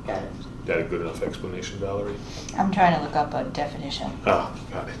 Got it. Is that a good enough explanation, Valerie? I'm trying to look up a definition. Oh,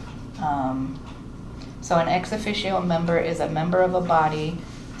 got it. So an ex officio member is a member of a body,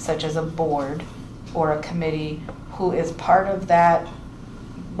 such as a board or a committee, who is part of that,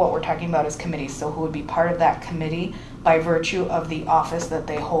 what we're talking about is committees, so who would be part of that committee by virtue of the office that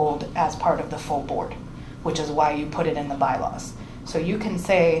they hold as part of the full board, which is why you put it in the bylaws. So you can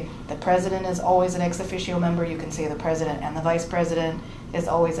say the president is always an ex officio member, you can say the president and the vice president is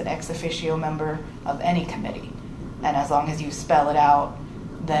always an ex officio member of any committee. And as long as you spell it out,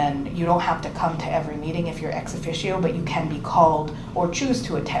 then you don't have to come to every meeting if you're ex officio, but you can be called or choose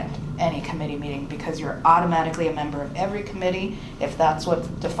to attend any committee meeting because you're automatically a member of every committee if that's what's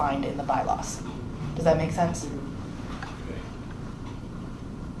defined in the bylaws. Does that make sense? Okay.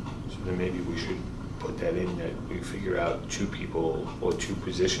 So then maybe we should put that in, that we figure out two people or two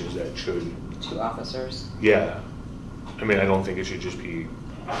positions that should, 2 officers. yeah. I mean, I don't think it should just be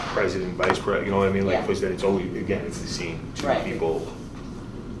president, vice president, you know what I mean? Like, Yeah. because then it's always, again, it's the same two Right. people.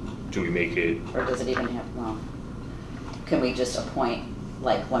 Do we make it, Or does it even have, well, can we just appoint,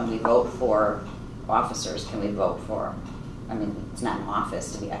 like, when we vote for officers, can we vote for, I mean, it's not an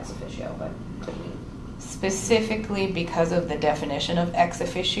office to be ex officio, but could we? Specifically because of the definition of ex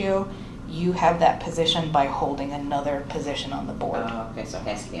officio, you have that position by holding another position on the board. Okay, so it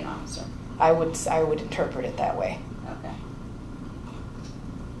has to be an officer. I would interpret it that way. Okay.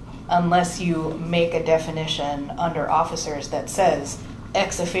 Unless you make a definition under officers that says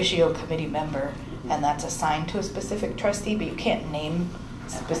ex officio committee member, and that's assigned to a specific trustee, but you can't name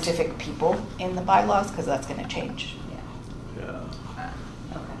specific people in the bylaws because that's going to change. Yeah. yeah,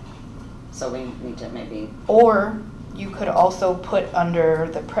 Okay. So we need to maybe, Or you could also put under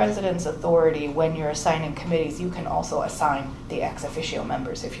the president's authority when you're assigning committees, you can also assign the ex officio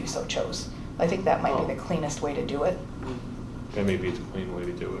members if you so chose. I think that might be the cleanest way to do it. That may be the clean way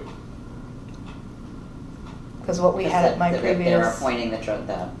to do it. Because what we had at my They're previous, appointing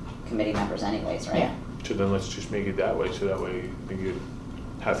the committee members anyways, right? yeah, So then let's just make it that way, so that way you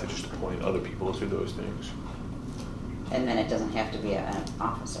have to just appoint other people to those things. And then it doesn't have to be an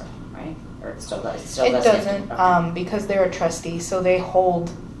officer, right? Or it still does? it have to- doesn't, okay. because they're a trustee, so they hold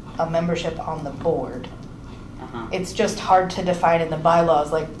a membership on the board. Uh-huh. It's just hard to define in the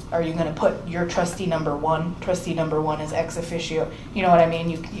bylaws, like, are you gonna put your trustee number one is ex officio, you know what I mean?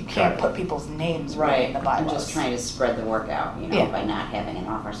 You can't Got it. put people's names right in Right, the I'm bylaws. just trying to spread the work out, you know, Yeah. by not having an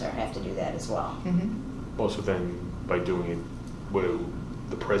officer have to do that as well. Mhm. Also then, by doing it where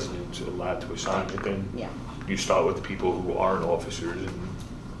the president's allowed to assign it, then Yeah, you start with the people who aren't officers and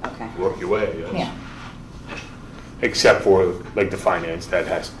okay. work your way, yes. Yeah, Except for, like, the finance,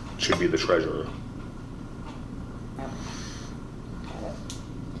 that should be the treasurer. Yep. Got it.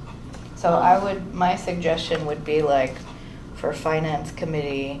 so my suggestion would be like, for finance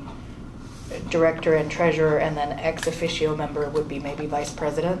committee, director and treasurer, and then ex officio member would be maybe vice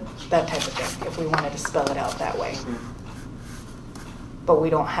president, that type of thing, if we wanted to spell it out that way. But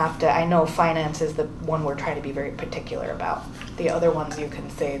we don't have to, I know finance is the one we're trying to be very particular about. The other ones you can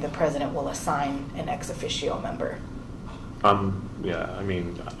say the president will assign an ex officio member. Yeah, I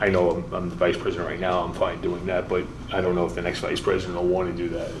mean, I know I'm the vice president right now, I'm fine doing that, but I don't know if the next vice president will want to do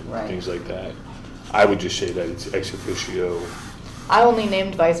that, and Right. things like that. I would just say that it's ex officio. I only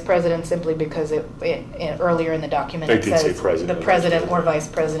named vice president simply because earlier in the document They it did say says president, the vice president or president. vice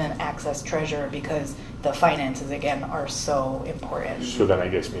president acts as treasurer, because the finances again are so important. So then I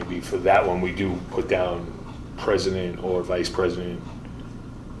guess maybe for that one, we do put down president or vice president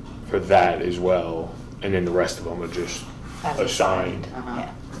for that as well, and then the rest of them are just As assigned. Uh-huh.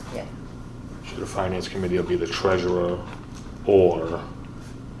 Yeah. Yeah, So the finance committee will be the treasurer or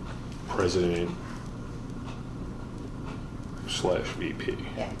president / VP.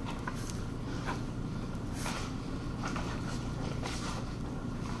 yeah.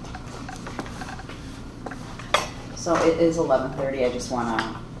 So it is 11:30, I just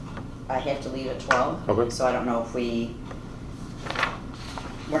wanna, I have to leave at 12. Okay. So I don't know if we're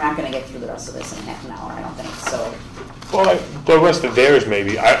not gonna get through the rest of this in half an hour, I don't think, so. Well, the rest of theirs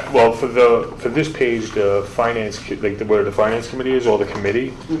maybe. Well, for this page, the finance, where the finance committee is, or the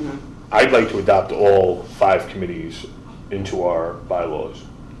committee, Mhm. I'd like to adopt all 5 committees into our bylaws.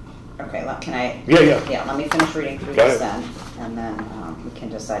 Okay, can I? Yeah, yeah. Yeah, let me finish reading through Got this it. then, and then we can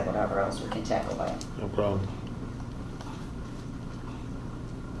decide whatever else we can tackle by it. No problem.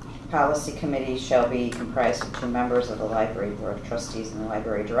 Policy committee shall be comprised of 2 members of the library board of trustees and the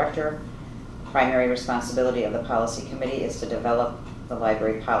library director. Primary responsibility of the policy committee is to develop the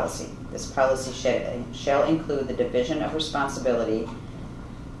library policy. This policy shall include the division of responsibility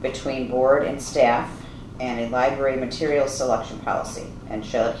between board and staff and a library materials selection policy, and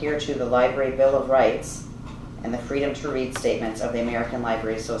shall adhere to the Library Bill of Rights and the Freedom to Read statements of the American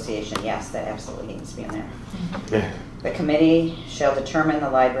Library Association. Yes, that absolutely needs to be in there. Yeah. The committee shall determine the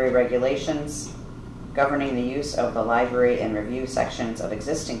library regulations governing the use of the library and review sections of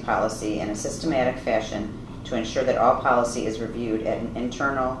existing policy in a systematic fashion to ensure that all policy is reviewed at an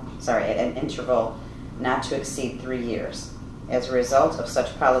interval not to exceed 3 years. As a result of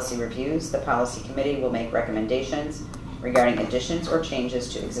such policy reviews, the policy committee will make recommendations regarding additions or changes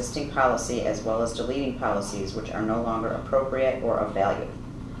to existing policy, as well as deleting policies which are no longer appropriate or of value.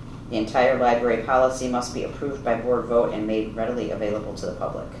 The entire library policy must be approved by board vote and made readily available to the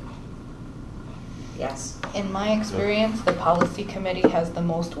public. Yes? In my experience, the policy committee has the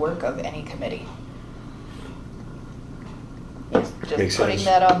most work of any committee. Yes. Just Makes putting sense.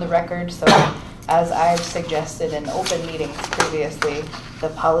 that on the record, so as I've suggested in open meetings previously, the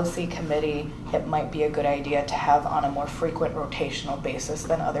policy committee, it might be a good idea to have on a more frequent rotational basis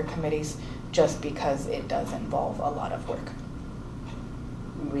than other committees, just because it does involve a lot of work.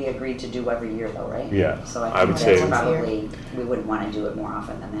 We agreed to do every year though, right? Yeah, So I I would think say- that's probably, we wouldn't want to do it more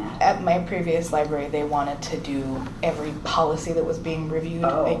often than that. At my previous library, they wanted to do every policy that was being reviewed,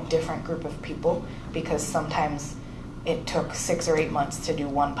 Oh. a different group of people, because sometimes it took 6 or 8 months to do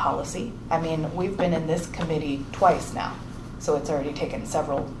one policy. I mean, we've been in this committee twice now, so it's already taken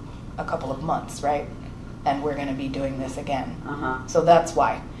a couple of months, right? And we're gonna be doing this again. Uh-huh. So that's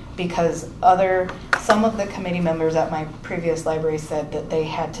why, because some of the committee members at my previous library said that they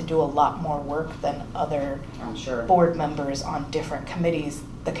had to do a lot more work than other I'm sure. board members on different committees,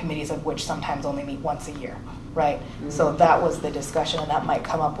 the committees of which sometimes only meet once a year, right? So Mhm. that was the discussion, and that might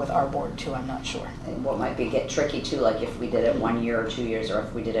come up with our board too, I'm not sure. And what might get tricky too, like if we did it 1 year or 2 years, or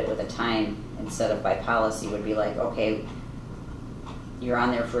if we did it with a time instead of by policy, would be like, okay, you're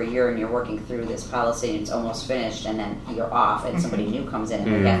on there for a year and you're working through this policy and it's almost finished, and then you're off and somebody new comes in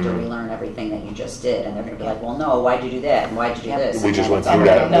and they have to relearn everything that you just did, and they're going to be like, well, no, why'd you do that and why'd you do this? We just And went then through it's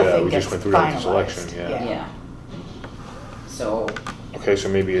that. all- Yeah, we Nothing just went through that with the gets selection. finalized. Yeah. Yeah. So Okay, so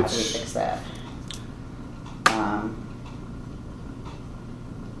maybe how do we it's fix that?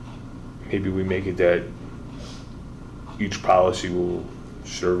 maybe we make it that each policy will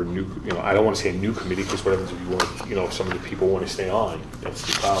serve a new. I don't want to say a new committee, because what happens if you want, if some of the people want to stay on? That's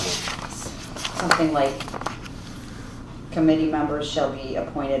the problem. Something like committee members shall be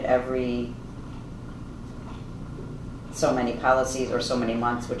appointed every so many policies or so many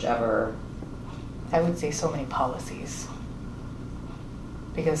months, whichever. I would say so many policies.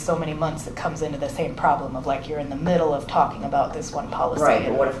 Because so many months it comes into the same problem of like you're in the middle of talking about this one policy. Right,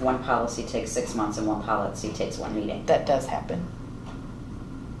 but what if one policy takes 6 months and one policy takes one meeting? That does happen.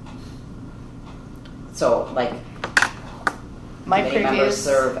 So, like, My committee members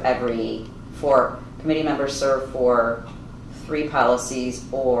previous, committee members serve for 3 policies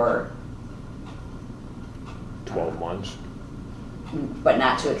or, 12 months. but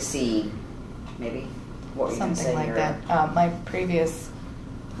not to exceed, maybe, what were you going to say? something like here? that. My previous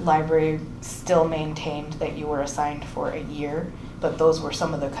library still maintained that you were assigned for a year, but those were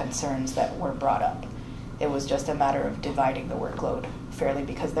some of the concerns that were brought up. It was just a matter of dividing the workload fairly,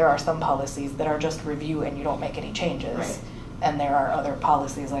 because there are some policies that are just review and you don't make any changes. Right. And there are other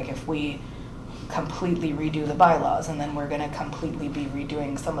policies, like if we completely redo the bylaws and then we're going to completely be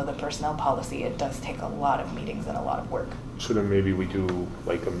redoing some of the personnel policy, it does take a lot of meetings and a lot of work. So then maybe we do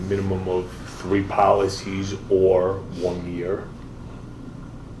like a minimum of 3 policies or 1 year.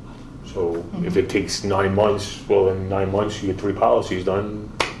 So if it takes 9 months, well, in 9 months you get 3 policies done,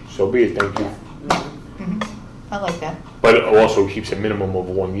 so be it, thank you. I like that. But it also keeps a minimum of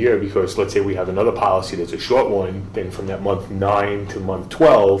 1 year, because let's say we have another policy that's a short one, then from that month 9 to month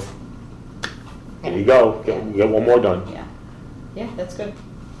 12, there you go, get 1 more done. Yeah. Yeah, that's good.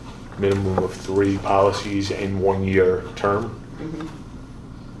 Minimum of 3 policies in 1 year term.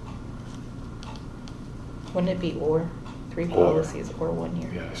 Wouldn't it be or? 3 Or. policies or 1 year?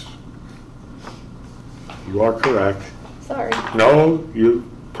 Yes. You are correct. Sorry. No, you,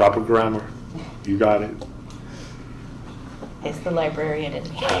 proper grammar. You got it. It's the librarian in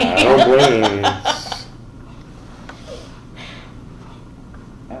me. I don't blame.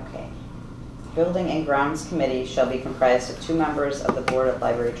 Okay. Building and Grounds Committee shall be comprised of 2 members of the Board of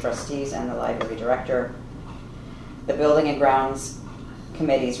Library Trustees and the Library Director. The Building and Grounds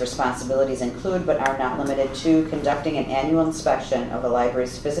Committee's responsibilities include, but are not limited to, conducting an annual inspection of the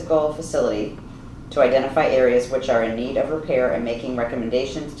library's physical facility to identify areas which are in need of repair and making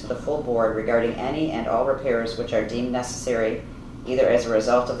recommendations to the full board regarding any and all repairs which are deemed necessary, either as a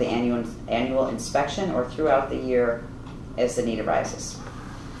result of the annual inspection or throughout the year as the need arises.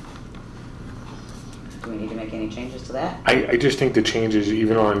 Do we need to make any changes to that? I just think the changes,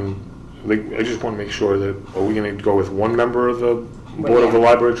 even on, like, I just want to make sure that, are we going to go with 1 member of the Board of the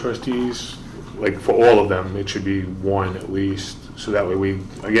Library Trustees? Like, for all of them, it should be 1 at least. So that way we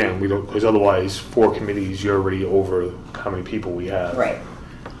don't, because otherwise 4 committees, you're already over how many people we have. Right.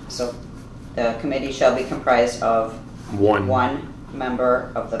 So the committee shall be comprised of 1. 1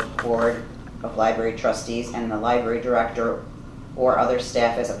 member of the Board of Library Trustees and the Library Director or other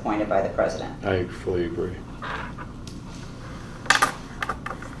staff as appointed by the President. I fully agree.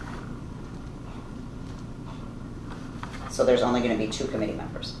 So there's only going to be 2 committee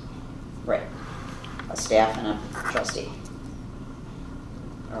members. Right. A staff and a trustee.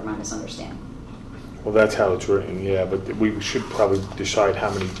 Or am I misunderstanding? Well, that's how it's written, yeah, but we should probably decide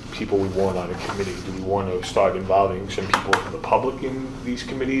how many people we want on a committee. Do we want to start involving some people from the public in these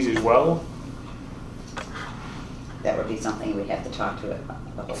committees as well? That would be something we'd have to talk to the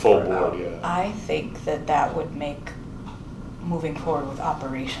whole Full board about. board, yeah. I think that would make moving forward with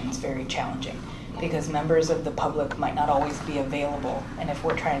operations very challenging, because members of the public might not always be available, and if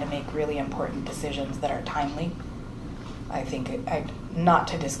we're trying to make really important decisions that are timely, I think, not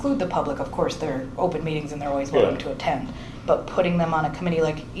to disclude the public, of course, they're open meetings and they're always welcome to attend, but putting them on a committee,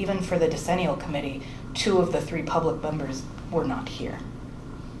 like even for the decennial committee, 2 of the 3 public members were not here.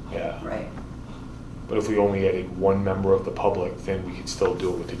 Yeah. Right. But if we only added 1 member of the public, then we could still do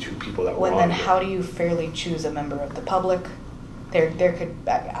it with the 2 people that were Well, on then there. how do you fairly choose a member of the public? There could,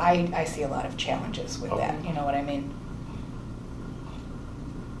 I see a lot of challenges with that, Okay. you know what I mean?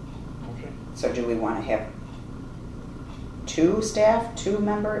 Okay. So do we want to have 2 staff, 2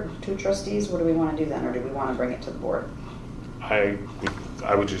 trustees? What do we want to do then? Or do we want to bring it to the board? I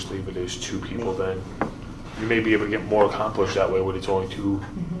would just leave it as 2 people then. You may be able to get more accomplished that way when it's only 2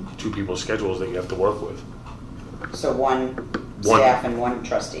 people's schedules that you have to work with. So 1 staff and 1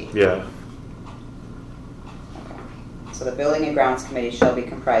 trustee. Yeah. Okay. So the Building and Grounds Committee shall be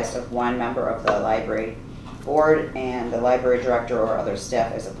comprised of 1 member of the library board, and the library director or other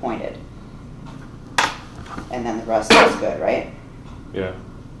staff is appointed. And then the rest is good, right? Yeah.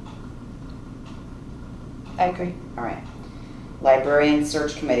 I agree. All right. Librarian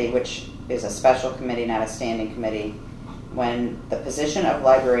Search Committee, which is a special committee, not a standing committee. When the position of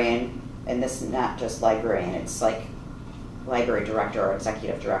librarian, and this is not just librarian, it's like library director or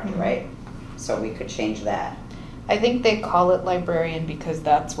executive director, right? So we could change that. I think they call it librarian because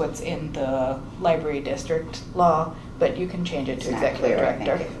that's what's in the library district law, but you can change it It's to not executive clear, I think,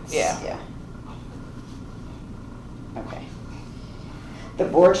 director. if it's- Yeah. Okay. The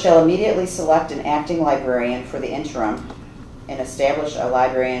board shall immediately select an acting librarian for the interim and establish a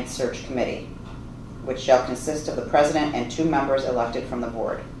librarian search committee, which shall consist of the president and 2 members elected from the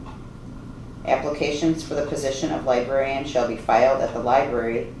board. Applications for the position of librarian shall be filed at the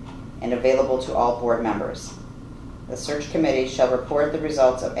library and available to all board members. The search committee shall report the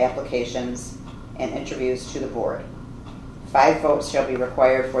results of applications and interviews to the board. 5 votes shall be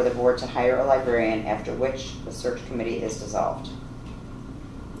required for the board to hire a librarian, after which the search committee is dissolved.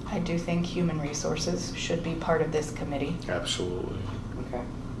 I do think human resources should be part of this committee. Absolutely. Okay.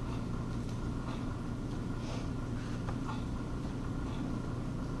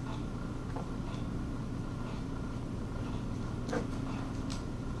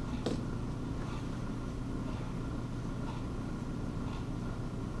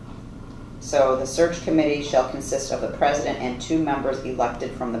 So the search committee shall consist of the president and 2 members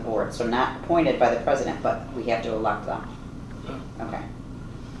elected from the board. So not appointed by the president, but we have to elect them. Okay.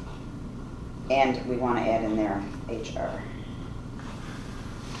 And we want to add in there HR.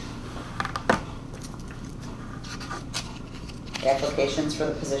 Applications for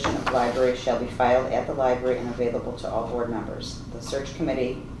the position of library shall be filed at the library and available to all board members. The search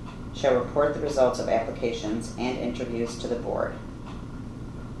committee shall report the results of applications and interviews to the board.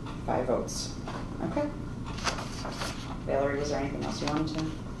 5 votes. Okay. Valerie, is there anything else you wanted to?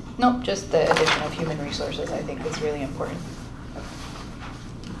 Nope, just the addition of human resources I think is really important.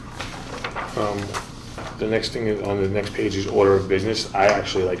 The next thing on the next page is order of business. I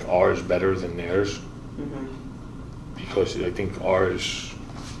actually like ours better than theirs because I think ours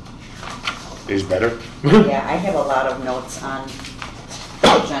is better. Yeah, I have a lot of notes on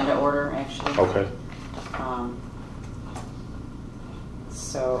agenda order, actually. Okay.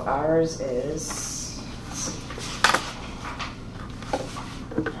 So ours is,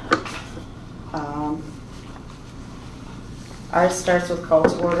 ours starts with call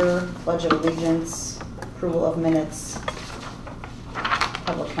to order, pledge of allegiance, approval of minutes,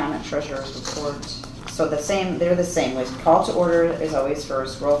 public comment, treasurer's report. So the same, they're the same. With call to order is always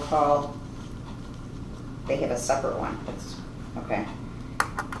first, roll call. They have a separate one. It's, okay.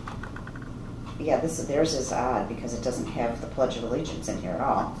 Yeah, theirs is odd because it doesn't have the Pledge of Allegiance in here at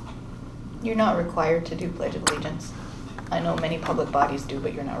all. You're not required to do Pledge of Allegiance. I know many public bodies do,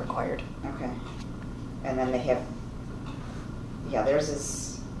 but you're not required. Okay. And then they have, yeah, theirs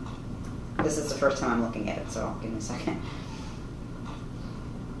is, this is the first time I'm looking at it, so give me a second.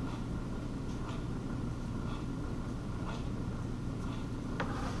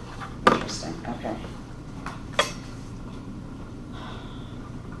 Interesting, okay.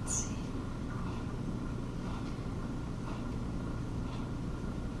 Let's see.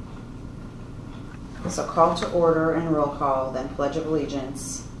 So call to order and roll call, then Pledge of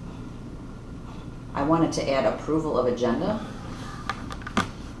Allegiance. I wanted to add approval of agenda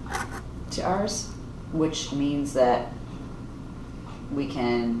to ours, which means that we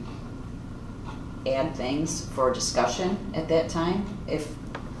can add things for discussion at that time if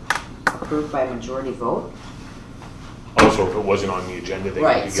approved by majority vote. Also, if it wasn't on the agenda, they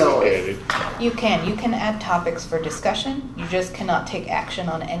Right, could so get it if- added. You can add topics for discussion. You just cannot take action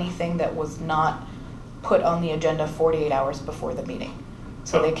on anything that was not put on the agenda 48 hours before the meeting.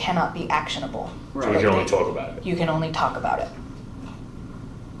 So Oh. they cannot be actionable. So we Right. can only talk about it. You can only talk about it.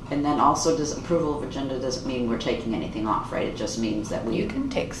 And then also, does approval of agenda doesn't mean we're taking anything off, right? It just means that we. You can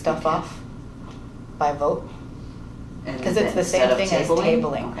take stuff Okay. off by vote. And Because it's the instead same of thing as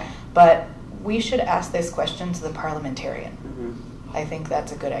tabling. Okay. But we should ask this question to the parliamentarian. Mhm. I think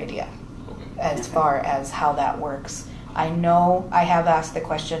that's a good idea Okay. as far as how that works. I know I have asked the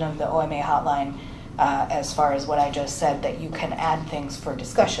question of the OMA hotline as far as what I just said, that you can add things for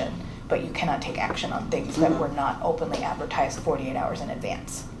discussion, but you cannot take action on things that Mhm. were not openly advertised 48 hours in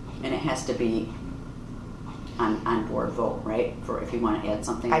advance. And it has to be on board vote, right? For if you want to add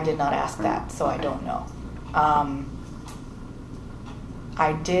something. I did not ask that, so I Okay. don't know.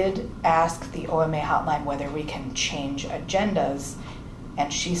 I did ask the OMA hotline whether we can change agendas,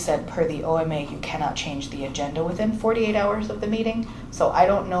 and she said per the OMA you cannot change the agenda within 48 hours of the meeting. So I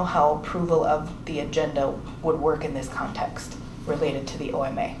don't know how approval of the agenda would work in this context related to the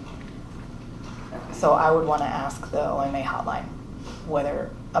OMA. So I would want to ask the OMA hotline whether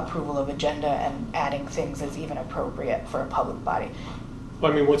approval of agenda and adding things is even appropriate for a public body.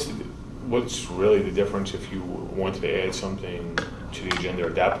 Well, I mean, what's really the difference if you wanted to add something to the agenda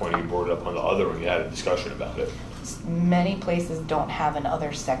at that point, you brought it up on the other and you had a discussion about it? Many places don't have an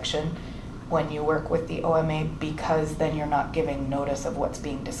other section when you work with the OMA because then you're not giving notice of what's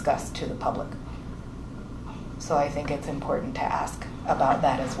being discussed to the public. So I think it's important to ask about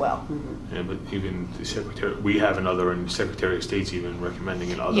that as well. Mm-hmm. Yeah, but even the secretary, we have another, and the Secretary of State's even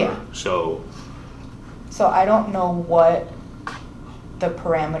recommending another. Yeah. So I don't know what the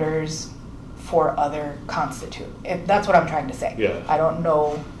parameters for other constitute. That's what I'm trying to say. Yeah. I don't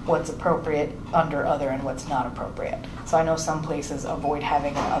know what's appropriate under other and what's not appropriate. So I know some places avoid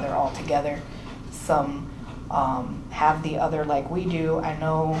having an other altogether. Some have the other like we do. I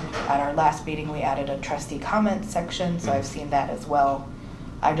know at our last meeting we added a trustee comment section, so I've seen that as well.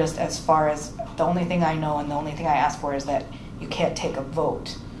 I just, as far as the only thing I know and the only thing I ask for is that you can't take a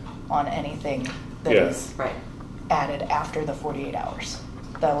vote on anything that is Right. added after the 48 hours.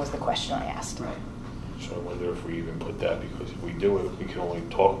 That was the question I asked. Right. So I wonder if we even put that, because if we do it, we can only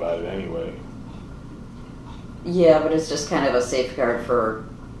talk about it anyway. Yeah, but it's just kind of a safeguard for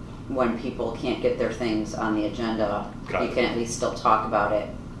when people can't get their things on the agenda. Got You it. can at least still talk about it.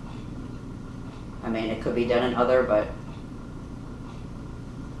 I mean, it could be done in other, but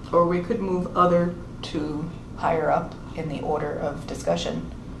Or we could move other to higher up in the order of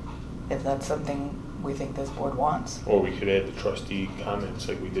discussion, if that's something we think this board wants, Or we could add the trustee comments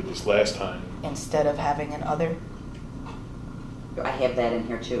like we did this last time. instead of having an other. I have that in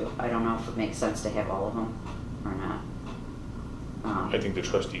here too. I don't know if it makes sense to have all of them or not. I think the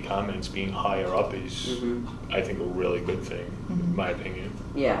trustee comments being higher up is, Mhm. I think, a really good thing, in my opinion.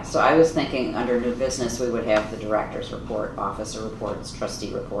 Yeah, so I was thinking under new business, we would have the director's report, officer reports,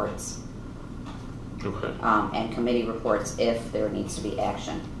 trustee reports, Okay. and committee reports if there needs to be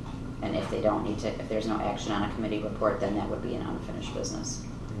action. And if they don't need to, if there's no action on a committee report, then that would be an unfinished business.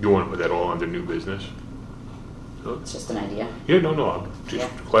 You want to put that all under new business? It's just an idea. Yeah, no, I'm just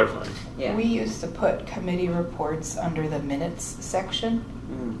Yeah. clarifying. Yeah. We used to put committee reports under the minutes section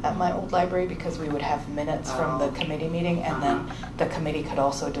Mm. at my old library because we would have minutes from the Oh. committee meeting, and then the committee could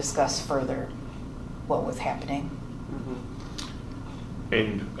also discuss further what was happening. Mhm.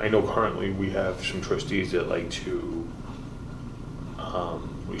 And I know currently we have some trustees that like to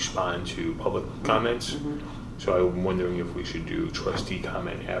respond to public comments. Mhm. So I'm wondering if we should do trustee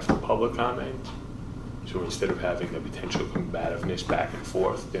comment after public comment. So instead of having the potential combativeness back and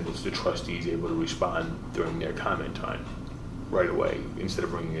forth, then it's the trustees able to respond during their comment time right away, instead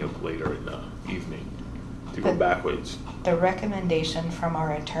of bringing it up later in the evening to go But- backwards. The recommendation from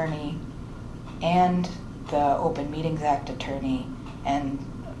our attorney and the Open Meetings Act attorney and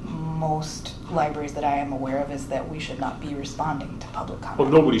most libraries that I am aware of is that we should not be responding to public comment. Well,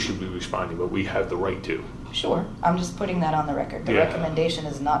 nobody should be responding, but we have the right to. Sure, I'm just putting that on the record. The Yeah. recommendation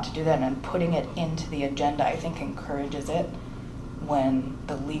is not to do that, and putting it into the agenda, I think, encourages it when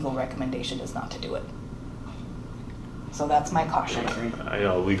the legal recommendation is not to do it. So that's my caution. I agree. I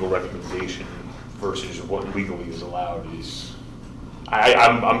know legal recommendation versus what legally is allowed is,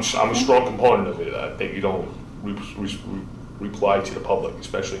 I'm a strong component of it, that you don't reply to the public,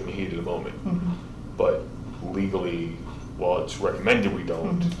 especially in the heat of the moment. Mhm. But legally, while it's recommended we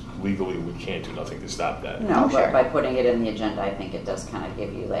don't, Mhm. legally we can't do nothing to stop that. No, Oh, but sure. by putting it in the agenda, I think it does kind of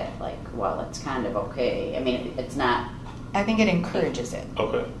give you that, like, well, it's kind of okay. I mean, it's not, I think it encourages it.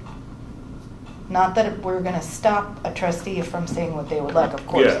 Okay. Not that we're going to stop a trustee from saying what they would like, of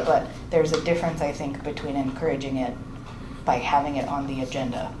course, Yeah. but there's a difference, I think, between encouraging it by having it on the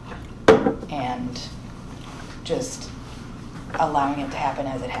agenda and just allowing it to happen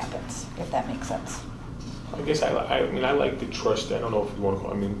as it happens, if that makes sense. I guess I mean, I like the trust, I don't know if you want to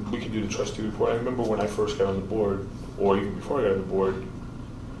call, I mean, we could do the trustee report. I remember when I first got on the board, or even before I got on the board,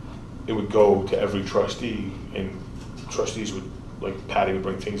 it would go to every trustee, and trustees would, like Patty would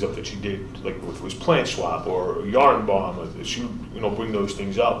bring things up that she did, like if it was plant swap or yarn bomb, or she would, bring those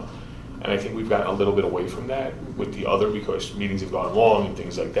things up. And I think we've gotten a little bit away from that with the other, because meetings have gone long and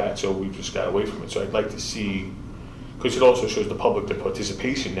things like that, so we've just got away from it. So I'd like to see, because it also shows the public the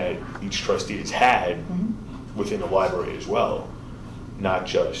participation that each trustee has had within the library as well, not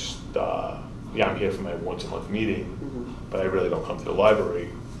just, I'm here for my once a month meeting, but I really don't come to the library.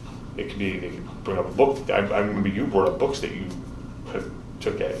 It could be, they could bring up a book. I remember you brought up books that you have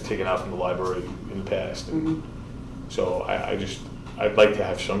taken out from the library in the past. And Mhm. so I'd like to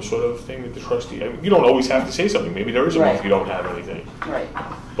have some sort of thing that the trustee, I mean, you don't always have to say something. Maybe there is a month Right. you don't have anything. Right.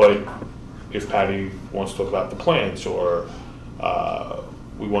 But if Patty wants to talk about the plants, or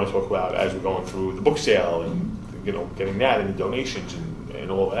we want to talk about as we're going through the book sale and, getting that and the donations and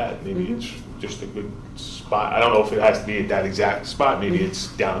all that, maybe Mhm. it's just a good spot. I don't know if it has to be at that exact spot. Maybe it's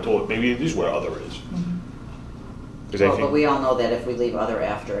down to, maybe it is where other is. Because Well, but we all know that if we leave other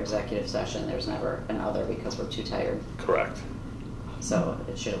after executive session, there's never an other because we're too tired. Correct. So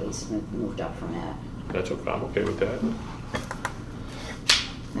it should at least moved up from that. That's okay. I'm okay with that.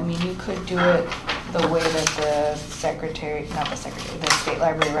 I mean, you could do it the way that the state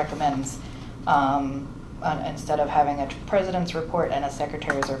library recommends. Instead of having a president's report and a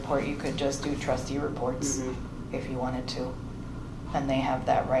secretary's report, you could just do trustee reports Mhm. if you wanted to. And they have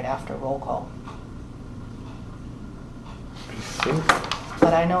that right after roll call. I think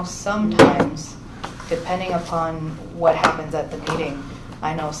But I know sometimes, depending upon what happens at the meeting,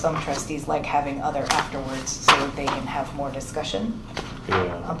 I know some trustees like having other afterwards so that they can have more discussion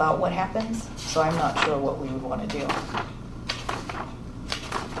Yeah. about what happens. So I'm not sure what we would want to do.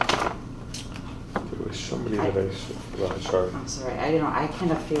 There was somebody that sorry. I'm sorry, I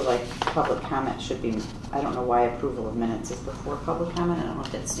kind of feel like public comment should be, I don't know why approval of minutes is before public comment. I don't know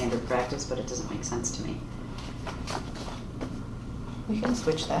if that's standard practice, but it doesn't make sense to me. We can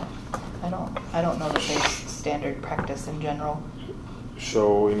switch that. I don't know that there's standard practice in general.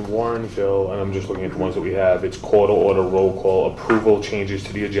 So in Warrenville, and I'm just looking at the ones that we have, it's call to order, roll call, approval changes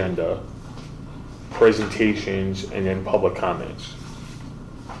to the agenda, presentations, and then public comments.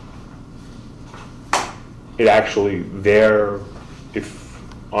 It actually, there, if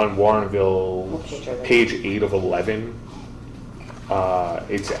on Warrenville, What page are they? page 8 of 11,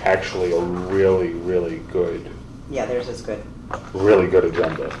 it's actually a really, really good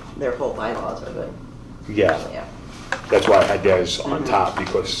agenda. Their whole bylaws are good. Yeah. Yeah. That's why I had theirs on Mhm. top,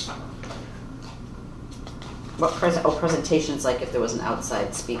 because What presentations, like if there was an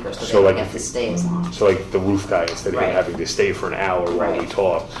outside speaker, so So they like don't have if to it- stay as long. so like the roof guy, instead of him Right. having to stay for an hour while we Right.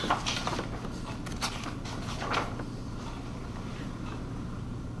 talked.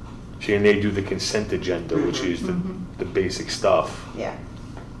 See, and they do the consent agenda, which is the basic stuff. Yeah.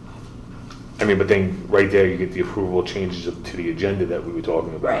 I mean, but then right there you get the approval changes to the agenda that we were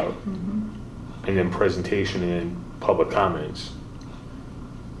talking about. Right. And then presentation and public comments.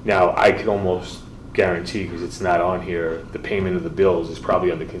 Now, I could almost guarantee, because it's not on here, the payment of the bills is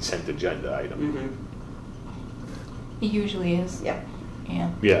probably on the consent agenda item. Mm-hmm. It usually is. Yep. Yeah.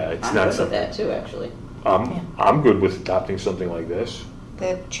 Yeah, it's I'm not good with something. that too, actually. Yeah. I'm good with adopting something like this.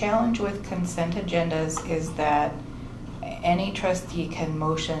 The challenge with consent agendas is that any trustee can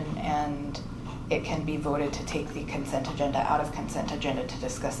motion and it can be voted to take the consent agenda out of consent agenda to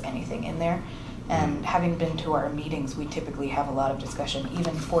discuss anything in there. And having been to our meetings, we typically have a lot of discussion,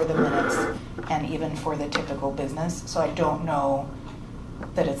 even for the minutes and even for the typical business. So I don't know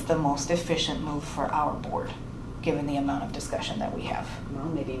that it's the most efficient move for our board, given the amount of discussion that we have. Well,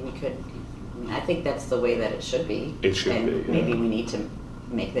 maybe we could, I think that's the way that it should be. It should And be, yeah. maybe we need to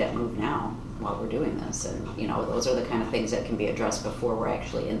make that move now while we're doing this. And, those are the kind of things that can be addressed before we're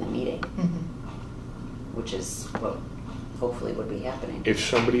actually in the meeting, which is what hopefully would be happening. If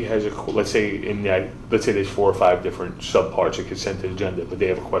somebody has let's say there's 4 or 5 different subparts of consent agenda, but they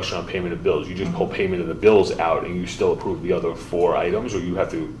have a question on payment of bills, you just pull payment of the bills out and you still approve the other 4 items, or you have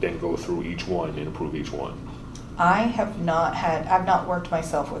to then go through each one and approve each one? I've not worked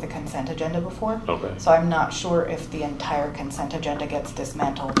myself with a consent agenda before. Okay. So I'm not sure if the entire consent agenda gets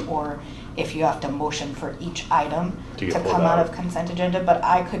dismantled or if you have to motion for each item To to get pulled come out out. of consent agenda, but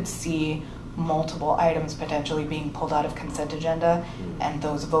I could see multiple items potentially being pulled out of consent agenda and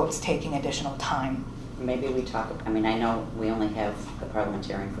those votes taking additional time. Maybe we talk, I know we only have the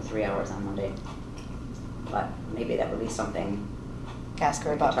parliamentarian for 3 hours on Monday, but maybe that would be something Ask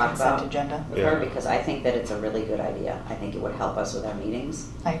her we about could talk consent about agenda. with her, Yeah. because I think that it's a really good idea. I think it would help us with our meetings.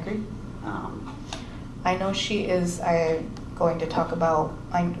 I agree. Um, I know I'm going to talk about,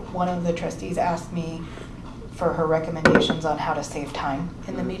 one of the trustees asked me for her recommendations on how to save time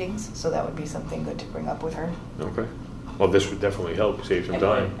in the meetings, so that would be something good to bring up with her. Okay. Well, this would definitely help save some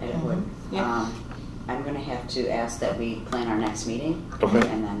time. It would. Yeah. I'm going to have to ask that we plan our next meeting. Okay.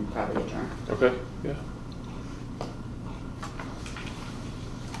 And then probably adjourn. Okay, yeah.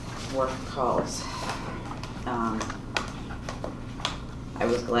 Work calls. I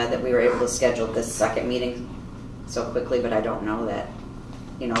was glad that we were able to schedule this second meeting so quickly, but I don't know that,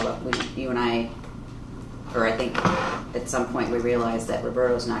 you and I, or I think at some point we realized that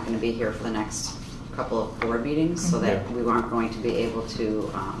Roberto's not going to be here for the next couple of board meetings, so that Mhm. we weren't going to be able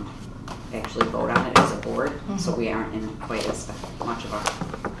to actually vote on it as a board, so we aren't in quite as much of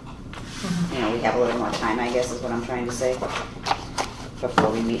a, you know, we have a little more time, I guess is what I'm trying to say, before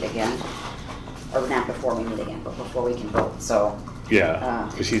we meet again. Or not before we meet again, but before we can vote, so. Yeah,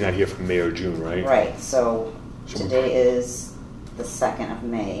 because he's not here from May or June, right? Right, so So today is the 2nd of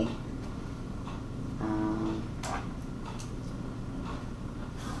May.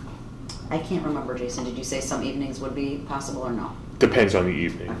 I can't remember, Jason, did you say some evenings would be possible or no? Depends on the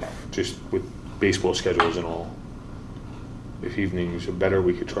evening, Okay. just with baseball schedules and all. If evenings are better,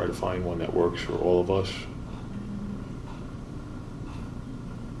 we could try to find one that works for all of us.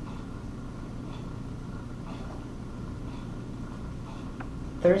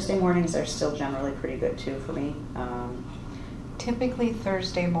 Thursday mornings are still generally pretty good too for me. Typically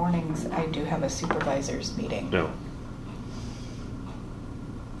Thursday mornings, I do have a supervisor's meeting. No.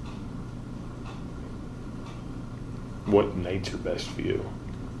 What nights are best for you?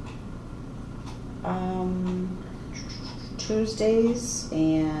 Tuesdays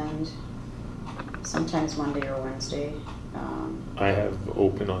and sometimes Monday or Wednesday. I have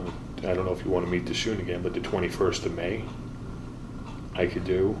open on, I don't know if you want to meet this soon again, but the 21st of May, I could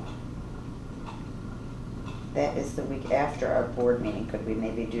do. That is the week after our board meeting. Could we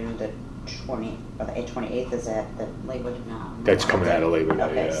maybe do the 20, or the 28th, is that the Labor Day? No. That's coming out of Labor Day,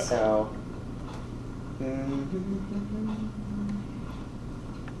 Okay, yeah. so.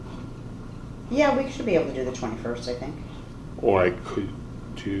 Yeah, we should be able to do the 21st, I think. Or I could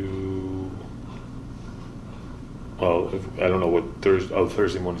do, well, I don't know what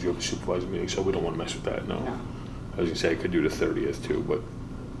Thursday mornings you have a supervisor meeting, so we don't want to mess with that, no. No. I was going to say I could do the 30th too, but,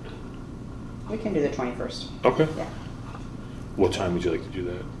 We can do the 21st. okay. Yeah. What time would you like to do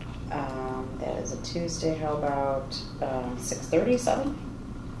that? That is a Tuesday. How about 6:30, 7?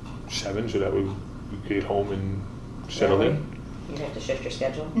 7, so that we get home and settle in? You have to shift your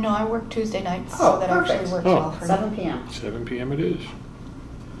schedule? No, I work Tuesday nights, Oh, so that perfect. actually works Oh. well for me. 7 p.m. 7 p.m. it is.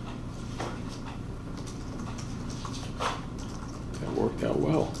 That worked out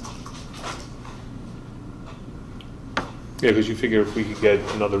well. Yeah, because you figure if we could get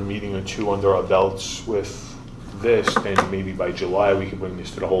another meeting or two under our belts with this, then maybe by July we could bring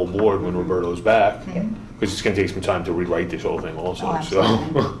this to the whole board when Roberto's back. Yep. Because it's going to take some time to rewrite this whole thing also. Oh, so.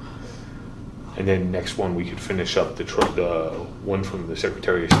 absolutely. And then next one, we could finish up the one from the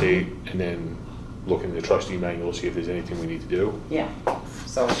Secretary of State, and then look in the trustee manual, see if there's anything we need to do. Yeah.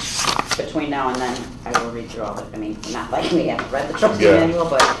 So between now and then, I will read through all of it. I mean, not like we haven't read the trustee Yeah. manual,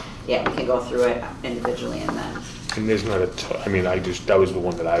 but yeah, we can go through it individually and then. And there's not I mean, that was the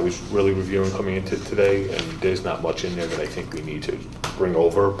one that I was really reviewing coming into today, and there's not much in there that I think we need to bring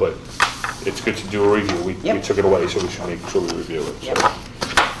over, but it's good to do a review. We Yep. took it away, so we should make sure we review it. Yep. So.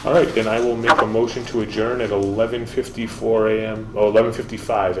 All right, then I will make a motion to adjourn at 11:54 a.m., or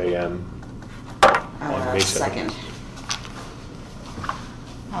 11:55 a.m. on May 2nd. Second.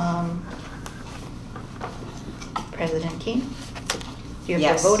 President Keane? Do you have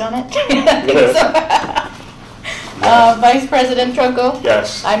Yes. to vote on it? Vice President Trunko?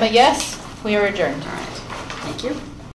 Yes. I'm a yes. We are adjourned. All right.